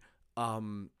way.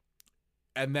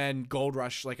 And then Gold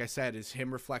Rush, like I said, is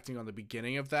him reflecting on the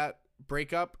beginning of that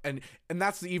breakup. And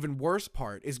that's the even worse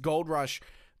part, is Gold Rush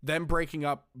them breaking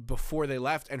up before they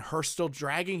left and her still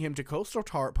dragging him to coastal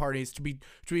parties to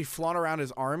be flaunt around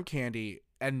his arm candy,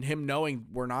 and him knowing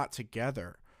we're not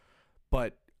together,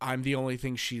 but I'm the only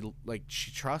thing she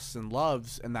trusts and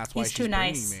loves, and that's why she's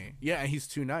bringing me. Yeah, he's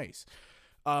too nice.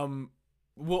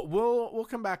 We'll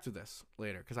come back to this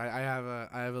later because I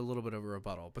have a little bit of a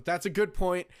rebuttal, but that's a good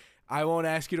point. I won't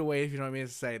ask you to wait if you don't want me to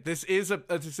say it. This is a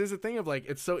thing of like,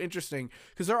 it's so interesting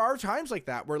because there are times like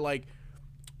that where like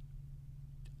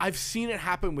I've seen it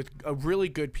happen with really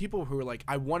good people who are like,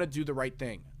 I want to do the right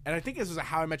thing. And I think this is a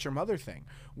How I Met Your Mother thing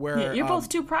where you're both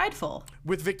too prideful.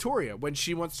 With Victoria, when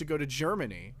she wants to go to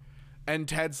Germany and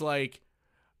Ted's like,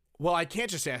 well, I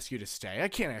can't just ask you to stay. I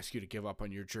can't ask you to give up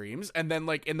on your dreams. And then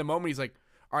like in the moment he's like,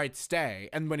 all right, stay.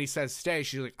 And when he says stay,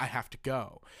 she's like, I have to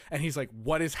go. And he's like,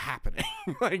 what is happening?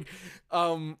 Like,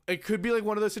 it could be like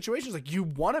one of those situations. Like, you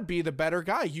want to be the better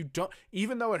guy. You don't,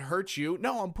 even though it hurts you.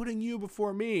 No, I'm putting you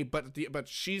before me. But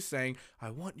she's saying, I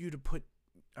want you to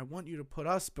put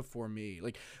us before me.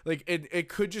 Like it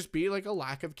could just be like a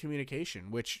lack of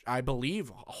communication, which I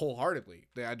believe wholeheartly.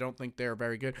 I don't think they're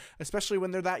very good, especially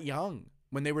when they're that young.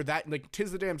 When they were that, like,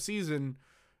 'Tis the Damn Season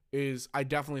is, I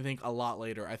definitely think, a lot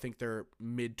later. I think they're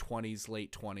mid-20s,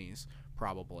 late 20s,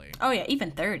 probably. Oh yeah,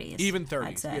 even 30s. Even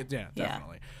 30s. Yeah,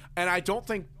 definitely. And I don't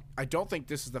think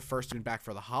this is the first been back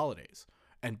for the holidays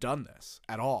and done this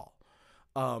at all.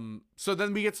 So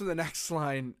then we get to the next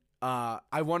line.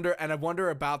 I wonder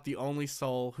about the only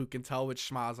soul who can tell which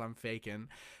schmaz I'm faking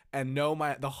and know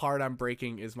the heart I'm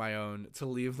breaking is my own, to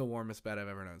leave the warmest bed I've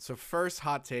ever known. So first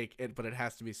hot take, but it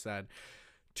has to be said.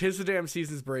 'Tis the Damn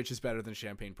Season's bridge is better than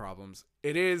Champagne Problems.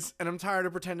 It is, and I'm tired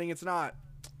of pretending it's not.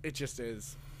 It just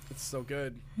is. It's so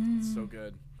good. It's so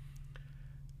good.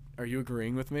 Are you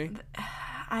agreeing with me?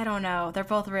 I don't know. They're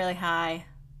both really high.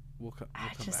 We'll come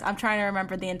back. I'm trying to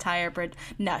remember the entire bridge.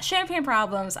 No, Champagne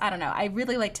Problems, I don't know. I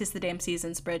really like 'Tis the Damn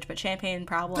Season's bridge, but Champagne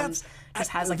Problems just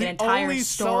has like an entire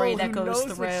story that goes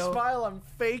through. Which smile I'm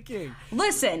faking.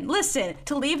 Listen.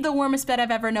 To leave the warmest bed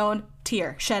I've ever known,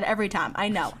 tear shed every time. I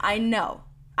know.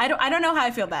 I don't know how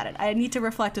I feel about it. I need to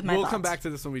reflect with my thoughts. We'll come back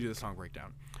to this when we do the song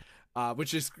breakdown,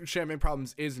 which is Champagne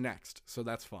Problems is next, so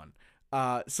that's fun.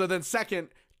 So then second,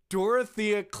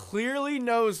 Dorothea clearly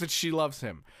knows that she loves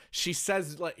him. She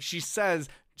says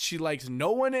she likes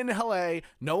no one in LA.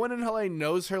 No one in LA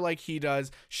knows her like he does.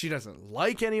 She doesn't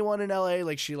like anyone in LA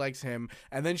like she likes him.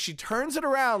 And then she turns it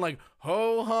around like,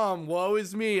 ho hum, woe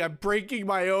is me. I'm breaking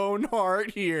my own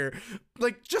heart here.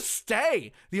 Like, just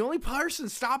stay. The only person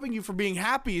stopping you from being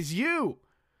happy is you.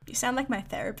 You sound like my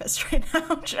therapist right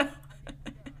now, Joe.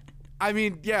 I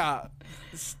mean, yeah.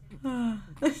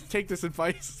 Take this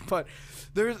advice, but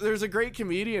there's a great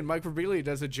comedian, Mike Birbiglia,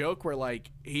 does a joke where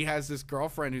like he has this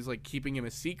girlfriend who's like keeping him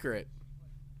a secret,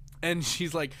 and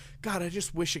she's like, God, I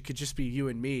just wish it could just be you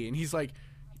and me. And he's like,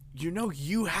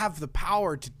 you have the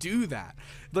power to do that.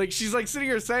 Like, she's like sitting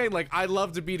here saying like, I'd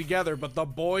love to be together, but the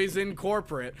boys in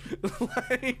corporate,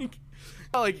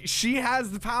 like she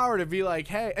has the power to be like,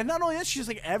 hey. And not only that, she's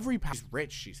like she's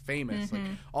rich, she's famous, like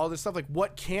all this stuff. Like,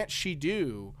 what can't she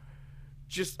do?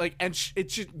 Just like, and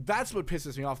it's just, that's what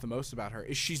pisses me off the most about her,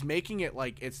 is she's making it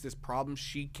like it's this problem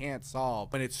she can't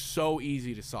solve, and it's so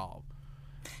easy to solve.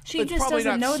 She just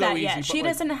doesn't know that yet. She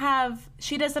doesn't have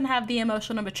the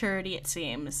emotional maturity, it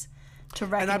seems, to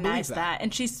recognize that.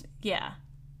 And she's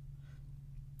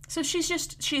So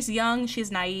she's young,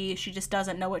 she's naive, she just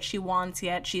doesn't know what she wants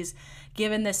yet. She's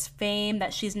given this fame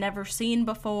that she's never seen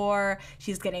before.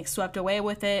 She's getting swept away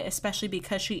with it, especially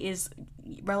because she is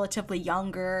relatively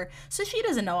younger. So she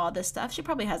doesn't know all this stuff. She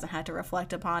probably hasn't had to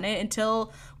reflect upon it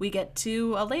until we get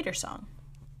to a later song.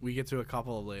 We get to a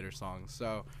couple of later songs.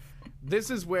 So this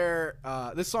is where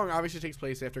this song obviously takes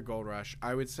place after Gold Rush.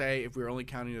 I would say if we were only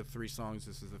counting the 3 songs,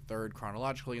 this is the third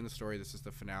chronologically in the story. This is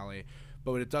the finale.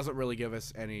 But it doesn't really give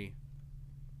us any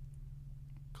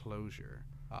closure.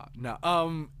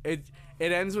 It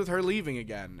ends with her leaving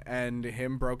again and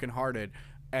him brokenhearted.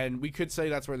 And we could say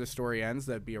that's where the story ends.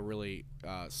 That'd be a really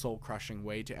soul-crushing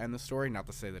way to end the story. Not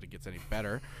to say that it gets any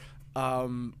better.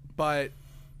 But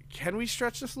can we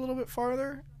stretch this a little bit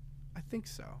farther? I think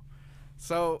so.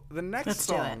 So the next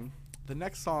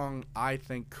song I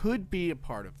think could be a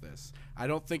part of this. I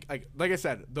don't think, like I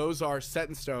said, those are set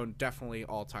in stone, definitely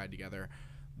all tied together.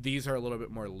 These are a little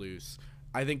bit more loose.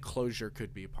 I think Closure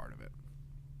could be a part of it.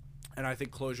 And I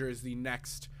think Closure is the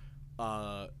next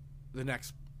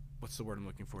what's the word I'm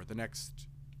looking for? The next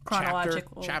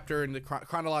chronological chapter in the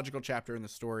chronological chapter in the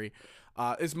story.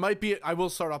 This might be, I will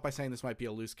start off by saying this might be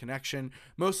a loose connection,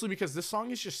 mostly because this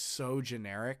song is just so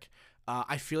generic.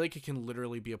 I feel like it can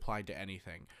literally be applied to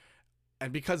anything.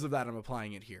 And because of that, I'm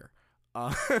applying it here.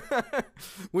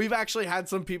 We've actually had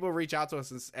some people reach out to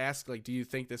us and ask, like, do you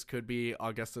think this could be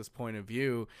Augusta's point of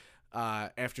view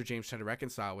after James tried to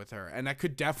reconcile with her? And that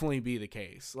could definitely be the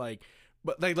case.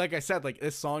 But like I said, like,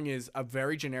 this song is a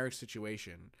very generic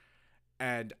situation.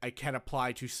 And I can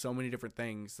apply to so many different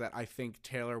things that I think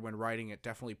Taylor, when writing it,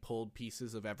 definitely pulled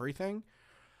pieces of everything.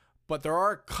 But there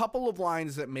are a couple of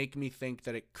lines that make me think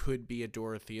that it could be a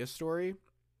Dorothea story.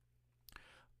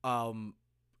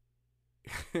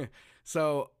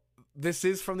 So this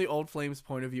is from the Old Flames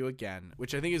point of view again,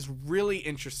 which I think is really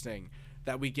interesting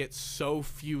that we get so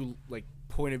few like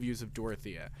point of views of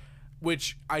Dorothea,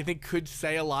 which I think could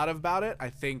say a lot about it. I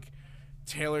think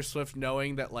Taylor Swift,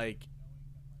 knowing that like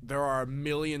there are a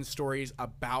million stories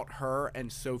about her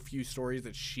and so few stories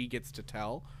that she gets to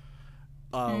tell,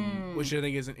 which I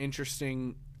think is an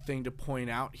interesting thing to point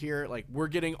out here. Like, we're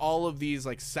getting all of these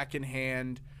like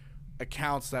secondhand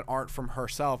accounts that aren't from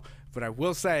herself, but I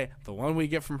will say the one we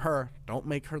get from her don't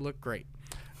make her look great.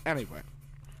 Anyway,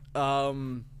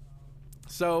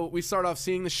 so we start off,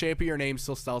 seeing the shape of your name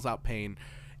still spells out pain.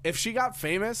 If she got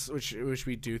famous, which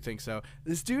we do think so,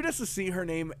 this dude has to see her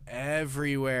name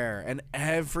everywhere, and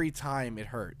every time it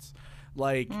hurts.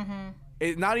 Like,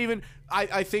 it not even.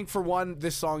 I think for one,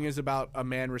 this song is about a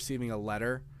man receiving a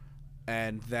letter,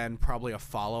 and then probably a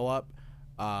follow up,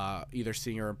 either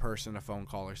seeing her in person, a phone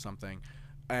call, or something,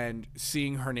 and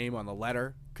seeing her name on the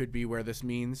letter could be where this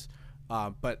means.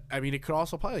 But I mean, it could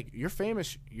also probably, like, you're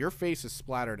famous, your face is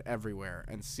splattered everywhere,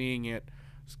 and seeing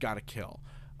it's got to kill.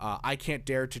 I can't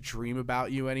dare to dream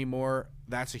about you anymore.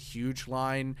 That's a huge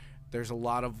line. There's a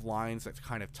lot of lines that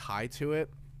kind of tie to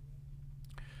it.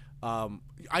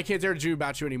 I can't dare to dream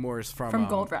about you anymore is from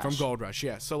Gold Rush. From Gold Rush,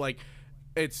 yeah. So like,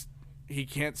 he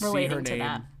can't Relating see her to name.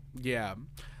 that. Yeah.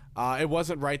 It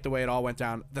wasn't right the way it all went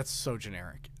down. That's so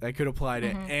generic. That could apply to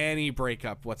any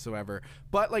breakup whatsoever.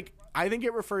 But like, I think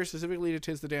it refers specifically to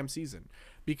 'Tis the Damn Season,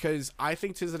 because I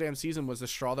think 'Tis the Damn Season was the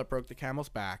straw that broke the camel's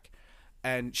back.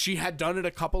 And she had done it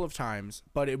a couple of times,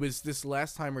 but it was this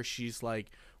last time where she's like,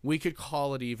 we could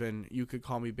call it even. You could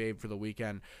call me babe for the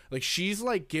weekend. Like, she's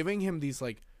like giving him these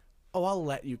like, oh, I'll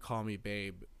let you call me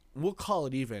babe. We'll call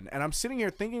it even. And I'm sitting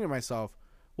here thinking to myself,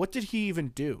 what did he even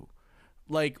do?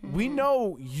 Like, we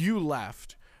know you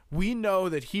left. We know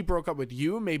that he broke up with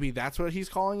you. Maybe that's what he's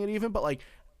calling it even. But like,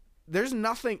 there's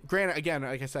nothing. Granted, again,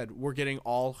 like I said, we're getting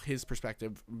all his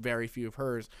perspective, very few of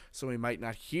hers. So we might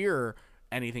not hear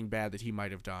anything bad that he might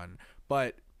have done,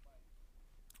 but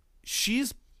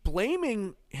she's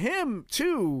blaming him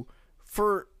too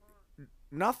for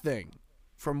nothing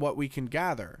from what we can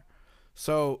gather.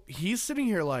 So he's sitting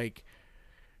here like,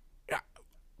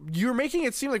 you're making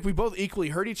it seem like we both equally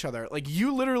hurt each other. Like,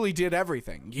 you literally did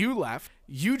everything. You left,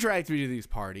 you dragged me to these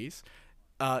parties.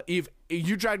 If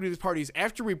you dragged me to these parties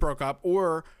after we broke up,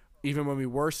 or even when we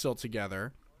were still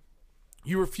together,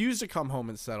 you refused to come home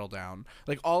and settle down.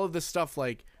 Like, all of this stuff,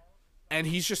 like, and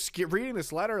he's just reading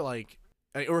this letter, like,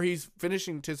 or he's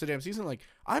finishing 'Tis the Damn Season, like,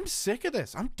 I'm sick of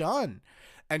this. I'm done.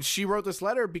 And she wrote this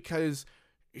letter because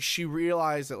she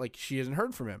realized that, like, she hasn't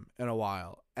heard from him in a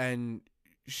while. And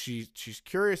she's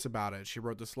curious about it. She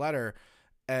wrote this letter.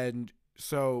 And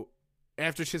so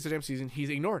after 'Tis the Damn Season, he's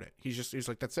ignored it. He's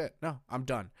like, that's it. No, I'm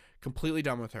done. Completely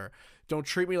done with her. Don't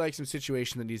treat me like some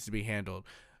situation that needs to be handled.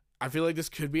 I feel like this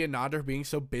could be a nod to her being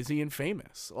so busy and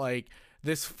famous. Like,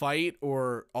 this fight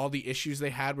or all the issues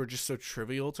they had were just so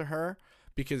trivial to her,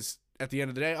 because at the end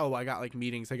of the day, oh, I got like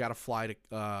meetings, I got to fly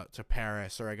to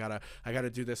Paris, or I gotta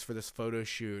do this for this photo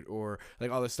shoot, or like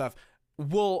all this stuff.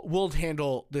 We'll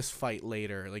handle this fight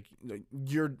later. Like,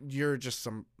 you're just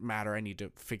some matter I need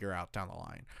to figure out down the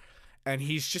line. And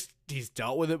he's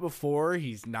dealt with it before.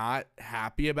 He's not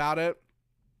happy about it.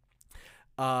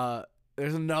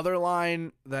 There's another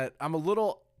line that I'm a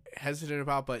little hesitant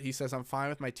about, but he says, I'm fine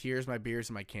with my tears, my beers,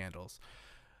 and my candles.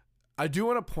 I do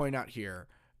want to point out here,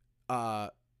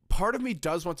 part of me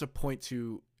does want to point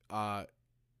to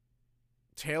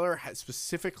Taylor has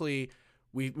specifically,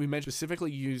 we mentioned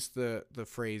specifically used the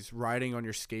phrase riding on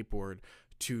your skateboard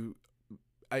to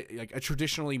like a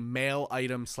traditionally male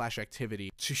item /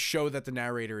 activity to show that the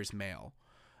narrator is male.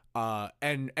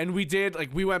 And we did,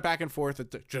 like, we went back and forth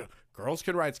that girls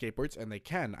can ride skateboards, and they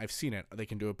can. I've seen it. They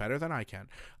can do it better than I can.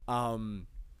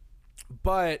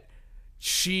 But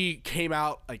she came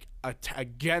out like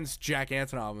against Jack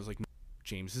Antonoff and was like,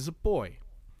 James is a boy.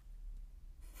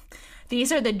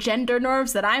 These are the gender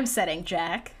norms that I'm setting,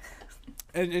 Jack.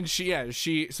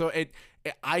 And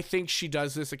I think she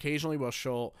does this occasionally. Well,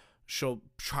 she'll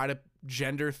try to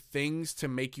gender things to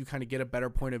make you kind of get a better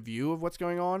point of view of what's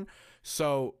going on.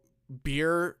 So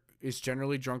beer is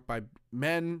generally drunk by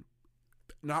men.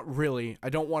 Not really. I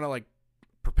don't want to like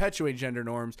perpetuate gender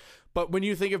norms, but when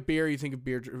you think of beer, you think of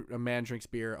beer. A man drinks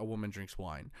beer, a woman drinks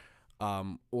wine,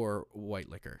 or white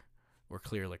liquor, or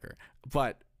clear liquor.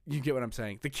 But you get what I'm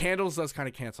saying. The candles does kind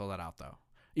of cancel that out, though.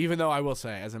 Even though I will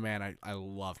say, as a man, I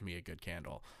love me a good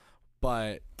candle.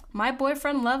 But my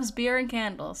boyfriend loves beer and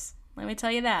candles. Let me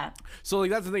tell you that. So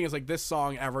like that's the thing is like this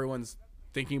song, everyone's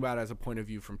thinking about it as a point of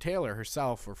view from Taylor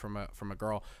herself or from a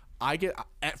girl. I get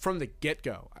from the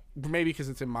get-go, maybe because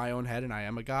it's in my own head and I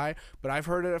am a guy, but I've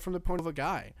heard it from the point of a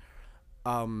guy.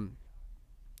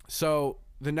 So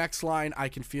the next line, I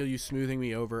can feel you smoothing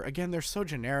me over. Again, they're so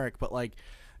generic, but like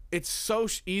it's so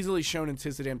easily shown in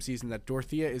 'Tis the Damn Season that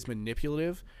Dorothea is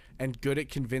manipulative and good at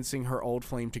convincing her old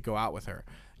flame to go out with her.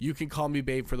 You can call me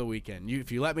babe for the weekend.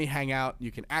 If you let me hang out,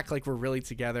 you can act like we're really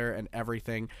together and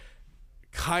everything.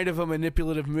 Kind of a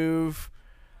manipulative move.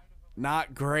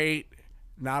 Not great.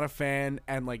 Not a fan.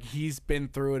 And like he's been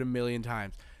through it a million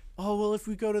times. Oh, well, if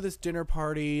we go to this dinner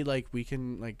party, like we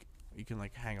can like you can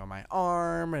like hang on my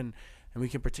arm and we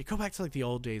can go back to like the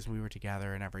old days when we were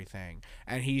together and everything.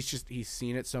 And he's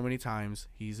seen it so many times.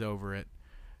 He's over it.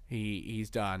 He's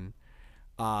done.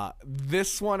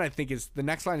 This one I think is the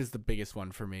next line is the biggest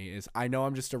one for me is I know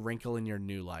I'm just a wrinkle in your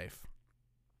new life.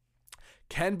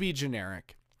 Can be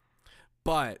generic,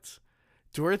 but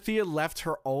Dorothea left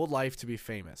her old life to be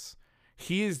famous.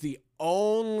 He is the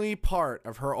only part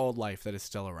of her old life that is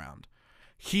still around.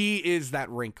 He is that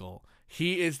wrinkle.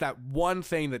 He is that one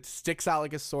thing that sticks out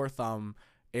like a sore thumb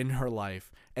in her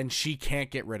life, and she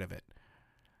can't get rid of it.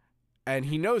 And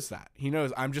he knows that. He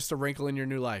knows I'm just a wrinkle in your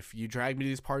new life. You drag me to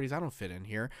these parties. I don't fit in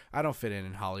here. I don't fit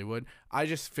in Hollywood. I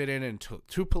just fit in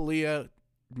Tupelo,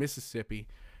 Mississippi.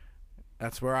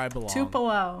 That's where I belong.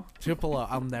 Tupelo.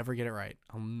 I'll never get it right.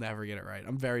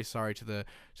 I'm very sorry to the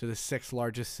 6th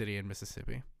largest city in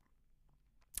Mississippi.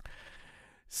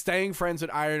 Staying friends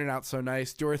would iron it out so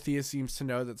nice. Dorothea seems to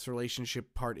know that this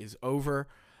relationship part is over,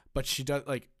 but she does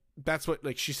like that's what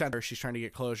like she said. She's trying to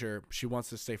get closure. She wants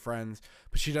to stay friends,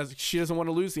 but she doesn't want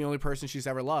to lose the only person she's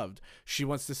ever loved. She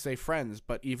wants to stay friends,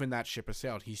 but even that ship has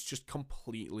sailed. He's just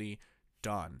completely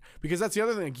done. Because that's the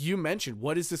other thing. Like you mentioned,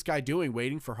 what is this guy doing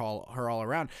waiting for her all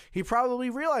around? He probably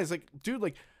realized, like, dude,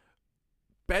 like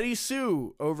Betty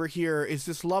Sue over here is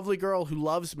this lovely girl who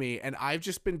loves me, and I've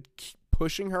just been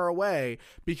pushing her away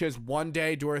because one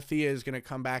day Dorothea is going to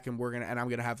come back and I'm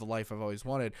going to have the life I've always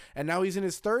wanted. And now he's in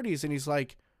his 30s and he's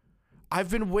like, I've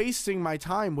been wasting my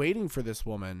time waiting for this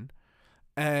woman.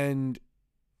 And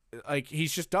like,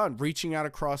 he's just done reaching out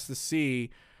across the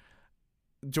sea.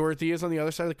 Dorothea's on the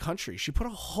other side of the country. She put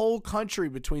a whole country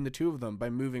between the two of them by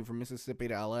moving from Mississippi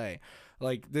to LA.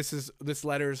 Like this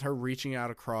letter is her reaching out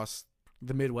across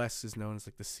the Midwest is known as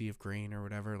like the Sea of Green or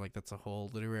whatever. Like that's a whole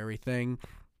literary thing.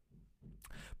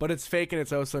 But it's fake and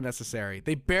it's oh so necessary.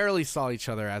 They barely saw each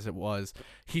other as it was.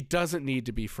 He doesn't need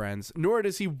to be friends, nor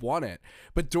does he want it.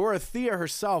 But Dorothea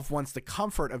herself wants the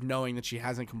comfort of knowing that she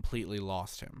hasn't completely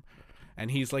lost him. And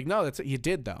he's like, no, that's you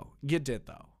did though. You did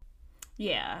though.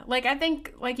 Yeah. Like I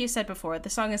think, like you said before, the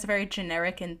song is very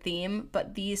generic in theme,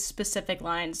 but these specific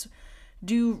lines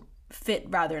do fit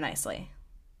rather nicely.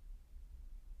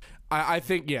 I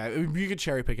think, yeah, you could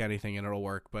cherry pick anything and it'll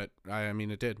work, but I mean,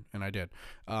 it did, and I did.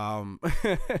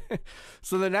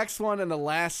 So the next one and the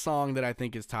last song that I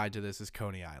think is tied to this is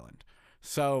Coney Island.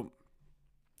 So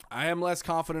I am less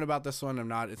confident about this one.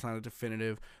 It's not a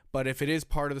definitive, but if it is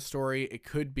part of the story, it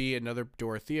could be another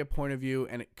Dorothea point of view,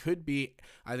 and it could be,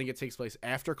 I think it takes place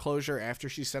after closure, after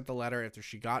she sent the letter, after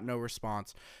she got no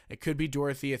response. It could be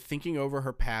Dorothea thinking over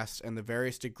her past and the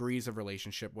various degrees of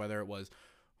relationship, whether it was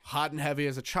hot and heavy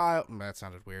as a child. That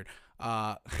sounded weird.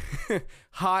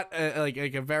 Hot, like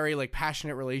a very like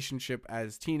passionate relationship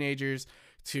as teenagers,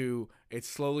 to it's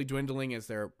slowly dwindling as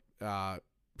they're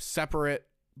separate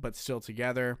but still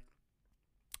together.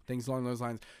 Things along those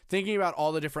lines. Thinking about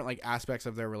all the different like aspects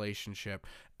of their relationship,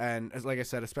 and as like I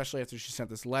said, especially after she sent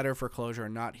this letter for closure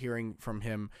and not hearing from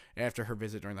him after her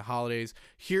visit during the holidays,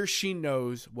 here she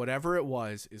knows whatever it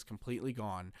was is completely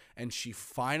gone, and she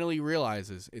finally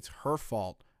realizes it's her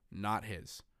fault, not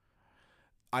his.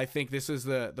 I think this is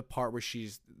the part where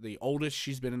she's the oldest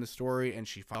she's been in the story, and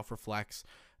she self-reflects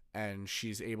and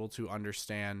she's able to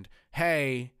understand,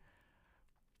 hey,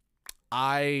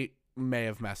 I may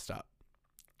have messed up,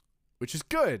 which is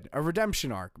good. A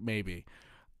redemption arc, maybe.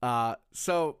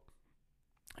 So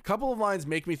A couple of lines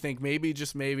make me think maybe,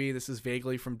 just maybe, this is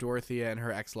vaguely from Dorothea and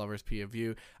her ex-lover's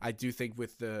POV. I do think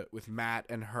with Matt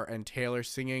and her and Taylor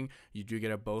singing, you do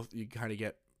get you kind of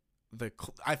get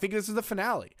I think this is the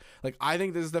finale. Like, I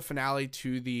think this is the finale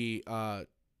to the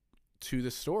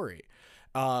story.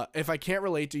 If I can't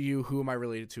relate to you, who am I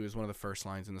related to is one of the first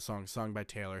lines in the song, sung by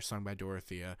Taylor, sung by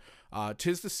Dorothea.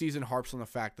 'Tis the season harps on the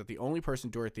fact that the only person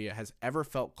Dorothea has ever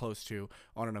felt close to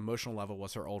on an emotional level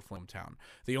was her old hometown.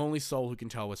 The only soul who can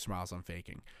tell what smiles I'm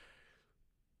faking.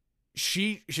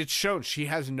 It's shown she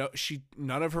has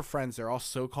none of her friends. They're all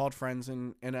so-called friends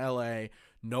in LA.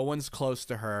 No one's close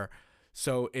to her.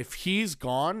 So if he's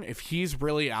gone, if he's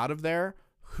really out of there,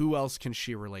 who else can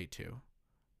she relate to?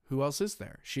 Who else is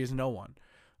there? She has no one.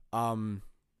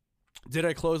 Did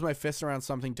I close my fist around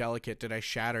something delicate? Did I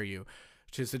shatter you?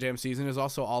 'Tis the damn season is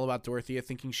also all about Dorothea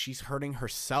thinking she's hurting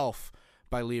herself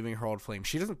by leaving her old flame.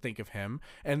 She doesn't think of him.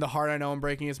 And the heart I know I'm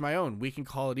breaking is my own. We can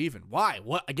call it even. Why?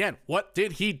 What? Again, what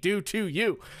did he do to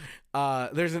you?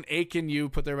 There's an ache in you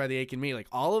put there by the ache in me. Like,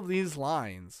 all of these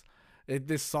lines,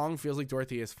 this song feels like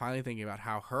Dorothea is finally thinking about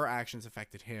how her actions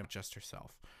affected him, just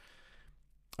herself.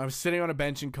 I'm sitting on a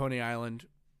bench in Coney Island,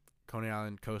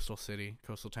 coastal city,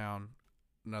 coastal town.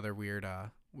 Another weird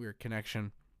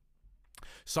connection.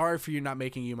 Sorry for you not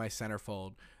making you my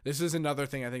centerfold. This is another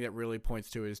thing I think that really points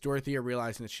to is Dorothea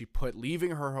realizing that she put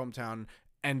leaving her hometown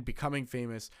and becoming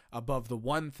famous above the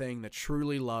one thing that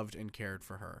truly loved and cared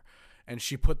for her. And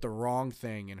she put the wrong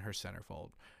thing in her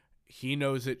centerfold. He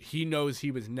knows it. He knows he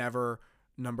was never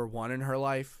number one in her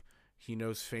life. He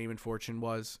knows fame and fortune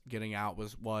was, getting out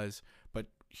was, but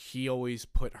he always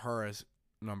put her as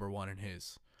number one in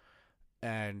his.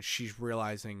 And she's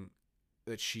realizing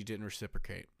that she didn't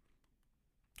reciprocate.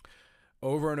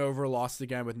 Over and over, lost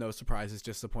again with no surprises,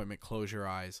 disappointment, close your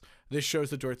eyes. This shows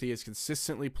that Dorothea has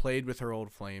consistently played with her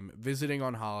old flame, visiting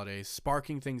on holidays,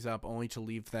 sparking things up only to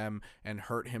leave them and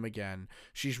hurt him again.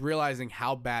 She's realizing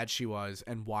how bad she was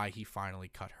and why he finally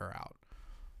cut her out.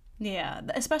 Yeah,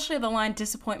 especially the line,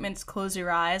 disappointments, close your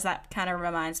eyes. That kind of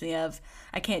reminds me of,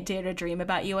 I can't dare to dream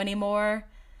about you anymore.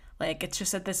 Like, it's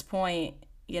just at this point,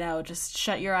 just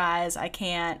shut your eyes. I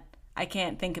can't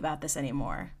think about this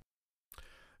anymore.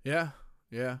 Yeah.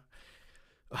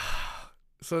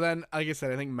 So then, like I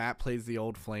said, I think Matt plays the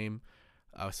old flame,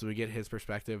 so we get his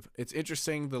perspective. It's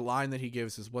interesting. The line that he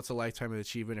gives is, "What's a lifetime of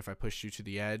achievement if I pushed you to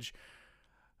the edge?"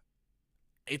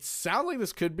 It sounds like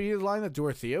this could be a line that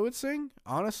Dorothea would sing,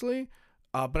 honestly,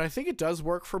 but I think it does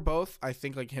work for both. I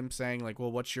think like him saying like,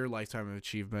 "Well, what's your lifetime of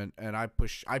achievement?" And I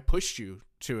pushed you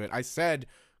to it. I said,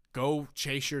 "Go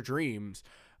chase your dreams."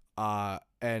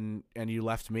 And you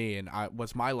left me, and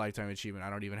what's my lifetime achievement? I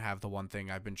don't even have the one thing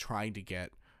I've been trying to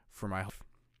get for my life.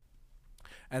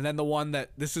 And then the one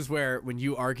that, this is where, when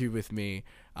you argued with me,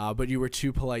 but you were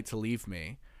too polite to leave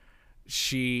me,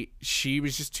 she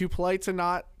was just too polite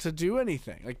to do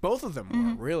anything. Like, both of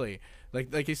them were, really.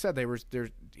 Like you said,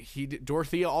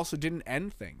 Dorothea also didn't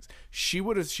end things. She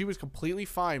was completely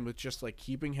fine with just like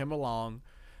keeping him along.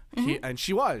 And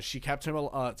she kept him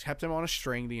on a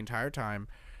string the entire time.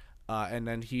 And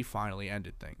then he finally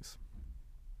ended things.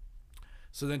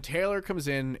 So then Taylor comes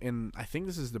in I think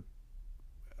this is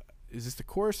this the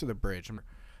chorus or the bridge?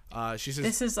 She says,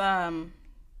 this is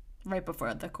right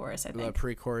before the chorus, I think. The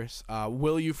pre-chorus.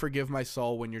 Will you forgive my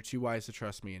soul when you're too wise to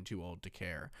trust me and too old to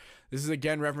care? This is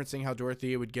again referencing how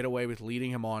Dorothea would get away with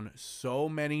leading him on so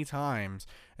many times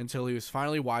until he was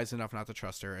finally wise enough not to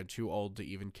trust her and too old to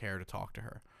even care to talk to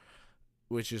her,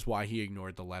 which is why he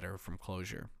ignored the letter from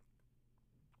closure.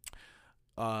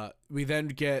 We then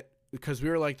get, because we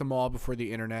were like the mall before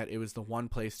the internet, it was the one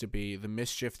place to be, the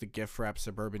mischief, the gift wrap,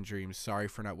 suburban dreams, sorry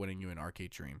for not winning you an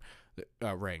arcade dream,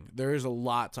 ring. There is a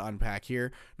lot to unpack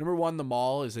here. Number one, the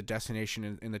mall is a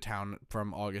destination in the town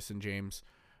from August and James.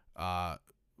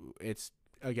 It's,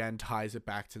 again, ties it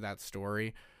back to that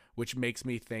story, which makes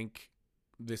me think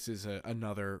this is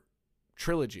another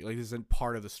trilogy. Like, this isn't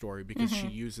part of the story because she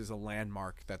uses a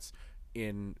landmark that's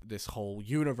in this whole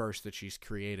universe that she's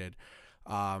created.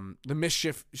 The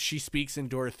mischief, she speaks in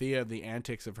Dorothea of the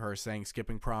antics of her saying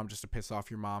skipping prom just to piss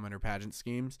off your mom and her pageant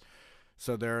schemes.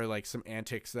 So there are like some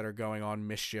antics that are going on,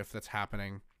 mischief that's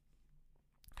happening.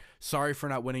 Sorry for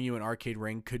not winning you an arcade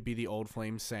ring could be the old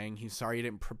flame saying he's sorry he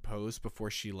didn't propose before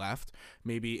she left,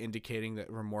 maybe indicating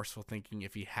that remorseful thinking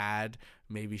if he had,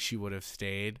 maybe she would have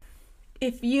stayed.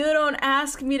 If you don't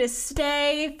ask me to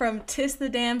stay, from 'Tis the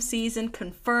Damn Season,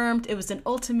 confirmed. It was an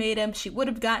ultimatum. She would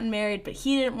have gotten married, but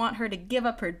he didn't want her to give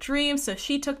up her dreams, so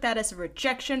she took that as a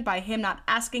rejection by him not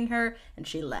asking her, and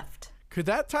she left. Could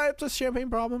that tie up to champagne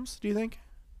problems, do you think?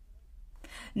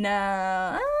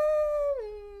 No.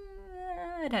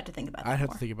 I'd have to think about that I'd have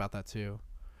more. to think about that too.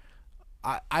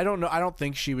 I don't know. I don't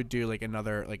think she would do like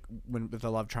another like when with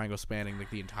the love triangle spanning like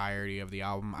the entirety of the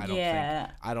album. I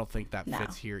don't think that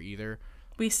fits here either.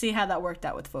 We see how that worked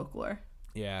out with Folklore.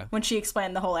 Yeah. When she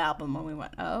explained the whole album, and we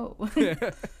went, oh,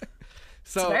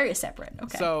 So it's very separate.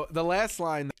 Okay. So the last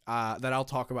line that I'll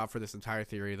talk about for this entire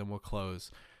theory, then we'll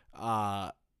close,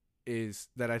 is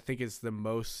that I think is the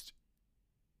most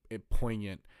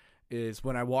poignant. Is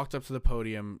when I walked up to the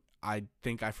podium, I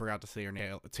think I forgot to say her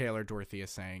name. Taylor Dorothea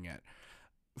saying it.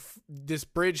 This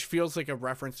bridge feels like a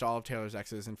reference to all of Taylor's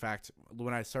exes. In fact,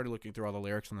 when I started looking through all the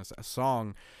lyrics on this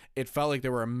song, it felt like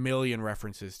there were a million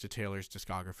references to Taylor's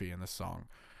discography in this song.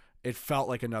 It felt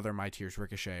like another My Tears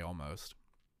Ricochet almost.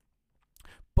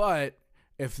 But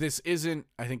if this isn't,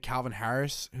 I think Calvin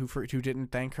Harris who didn't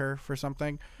thank her for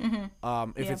something.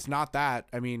 Mm-hmm. If it's not that,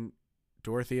 I mean,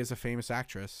 Dorothy is a famous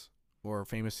actress or a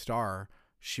famous star.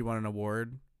 She won an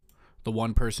award. The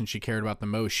one person she cared about the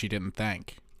most, she didn't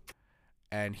thank.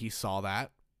 And he saw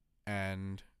that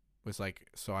and was like,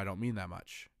 so I don't mean that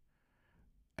much.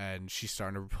 And she's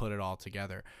starting to put it all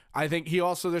together. I think he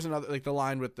also, there's another, like the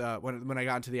line with when I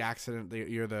got into the accident,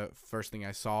 you're the first thing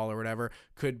I saw or whatever,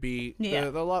 could be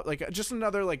the love, like just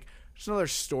another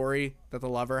story that the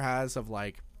lover has of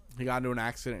like, he got into an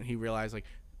accident and he realized like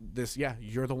this,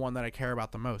 you're the one that I care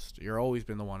about the most. You're always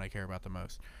been the one I care about the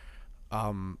most.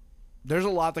 There's a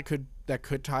lot that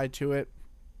could tie to it.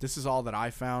 This is all that I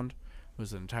found. It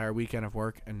was an entire weekend of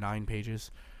work and 9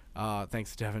 pages.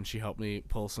 Thanks to Devin, she helped me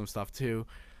pull some stuff too.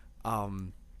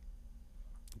 Do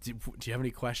you have any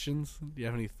questions? Do you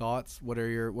have any thoughts? What are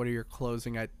your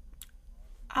closing?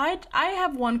 I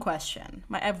have one question.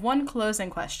 I have one closing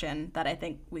question that I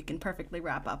think we can perfectly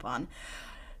wrap up on.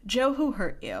 Joe, who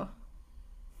hurt you?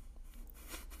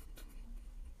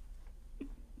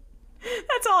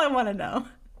 That's all I want to know.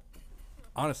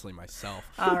 Honestly, myself.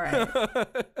 All right.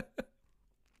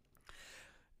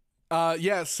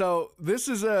 Yeah, so this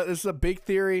is a big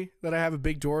theory that I have, a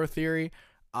big Dora theory.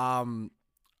 I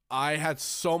had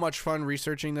so much fun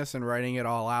researching this and writing it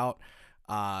all out.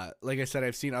 Like I said,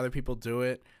 I've seen other people do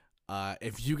it.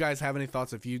 If you guys have any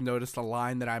thoughts, if you noticed a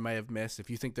line that I might have missed, if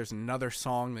you think there's another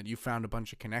song that you found a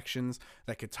bunch of connections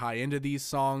that could tie into these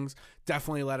songs,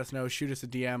 definitely let us know. Shoot us a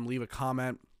DM, leave a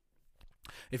comment.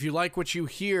 If you like what you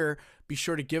hear, be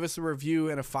sure to give us a review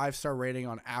and a 5-star rating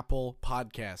on Apple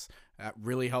Podcasts. That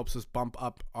really helps us bump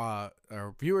up our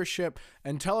viewership.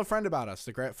 And tell a friend about us.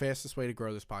 The fastest way to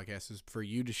grow this podcast is for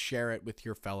you to share it with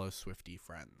your fellow Swiftie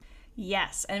friends.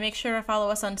 Yes, and make sure to follow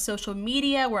us on social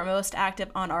media. We're most active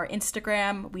on our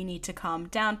Instagram, We Need to Calm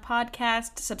Down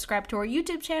Podcast. Subscribe to our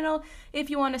YouTube channel. If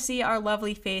you want to see our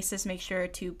lovely faces, make sure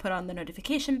to put on the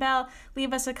notification bell.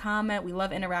 Leave us a comment. We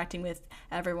love interacting with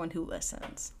everyone who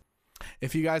listens.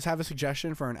 If you guys have a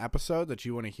suggestion for an episode that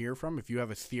you want to hear from, if you have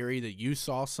a theory that you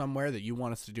saw somewhere that you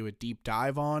want us to do a deep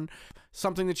dive on,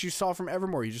 something that you saw from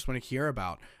Evermore you just want to hear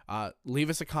about,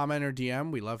 leave us a comment or DM.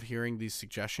 We love hearing these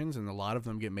suggestions, and a lot of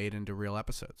them get made into real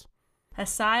episodes.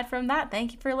 Aside from that,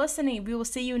 thank you for listening. We will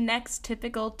see you next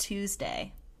Typical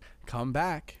Tuesday. Come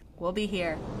back. We'll be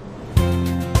here.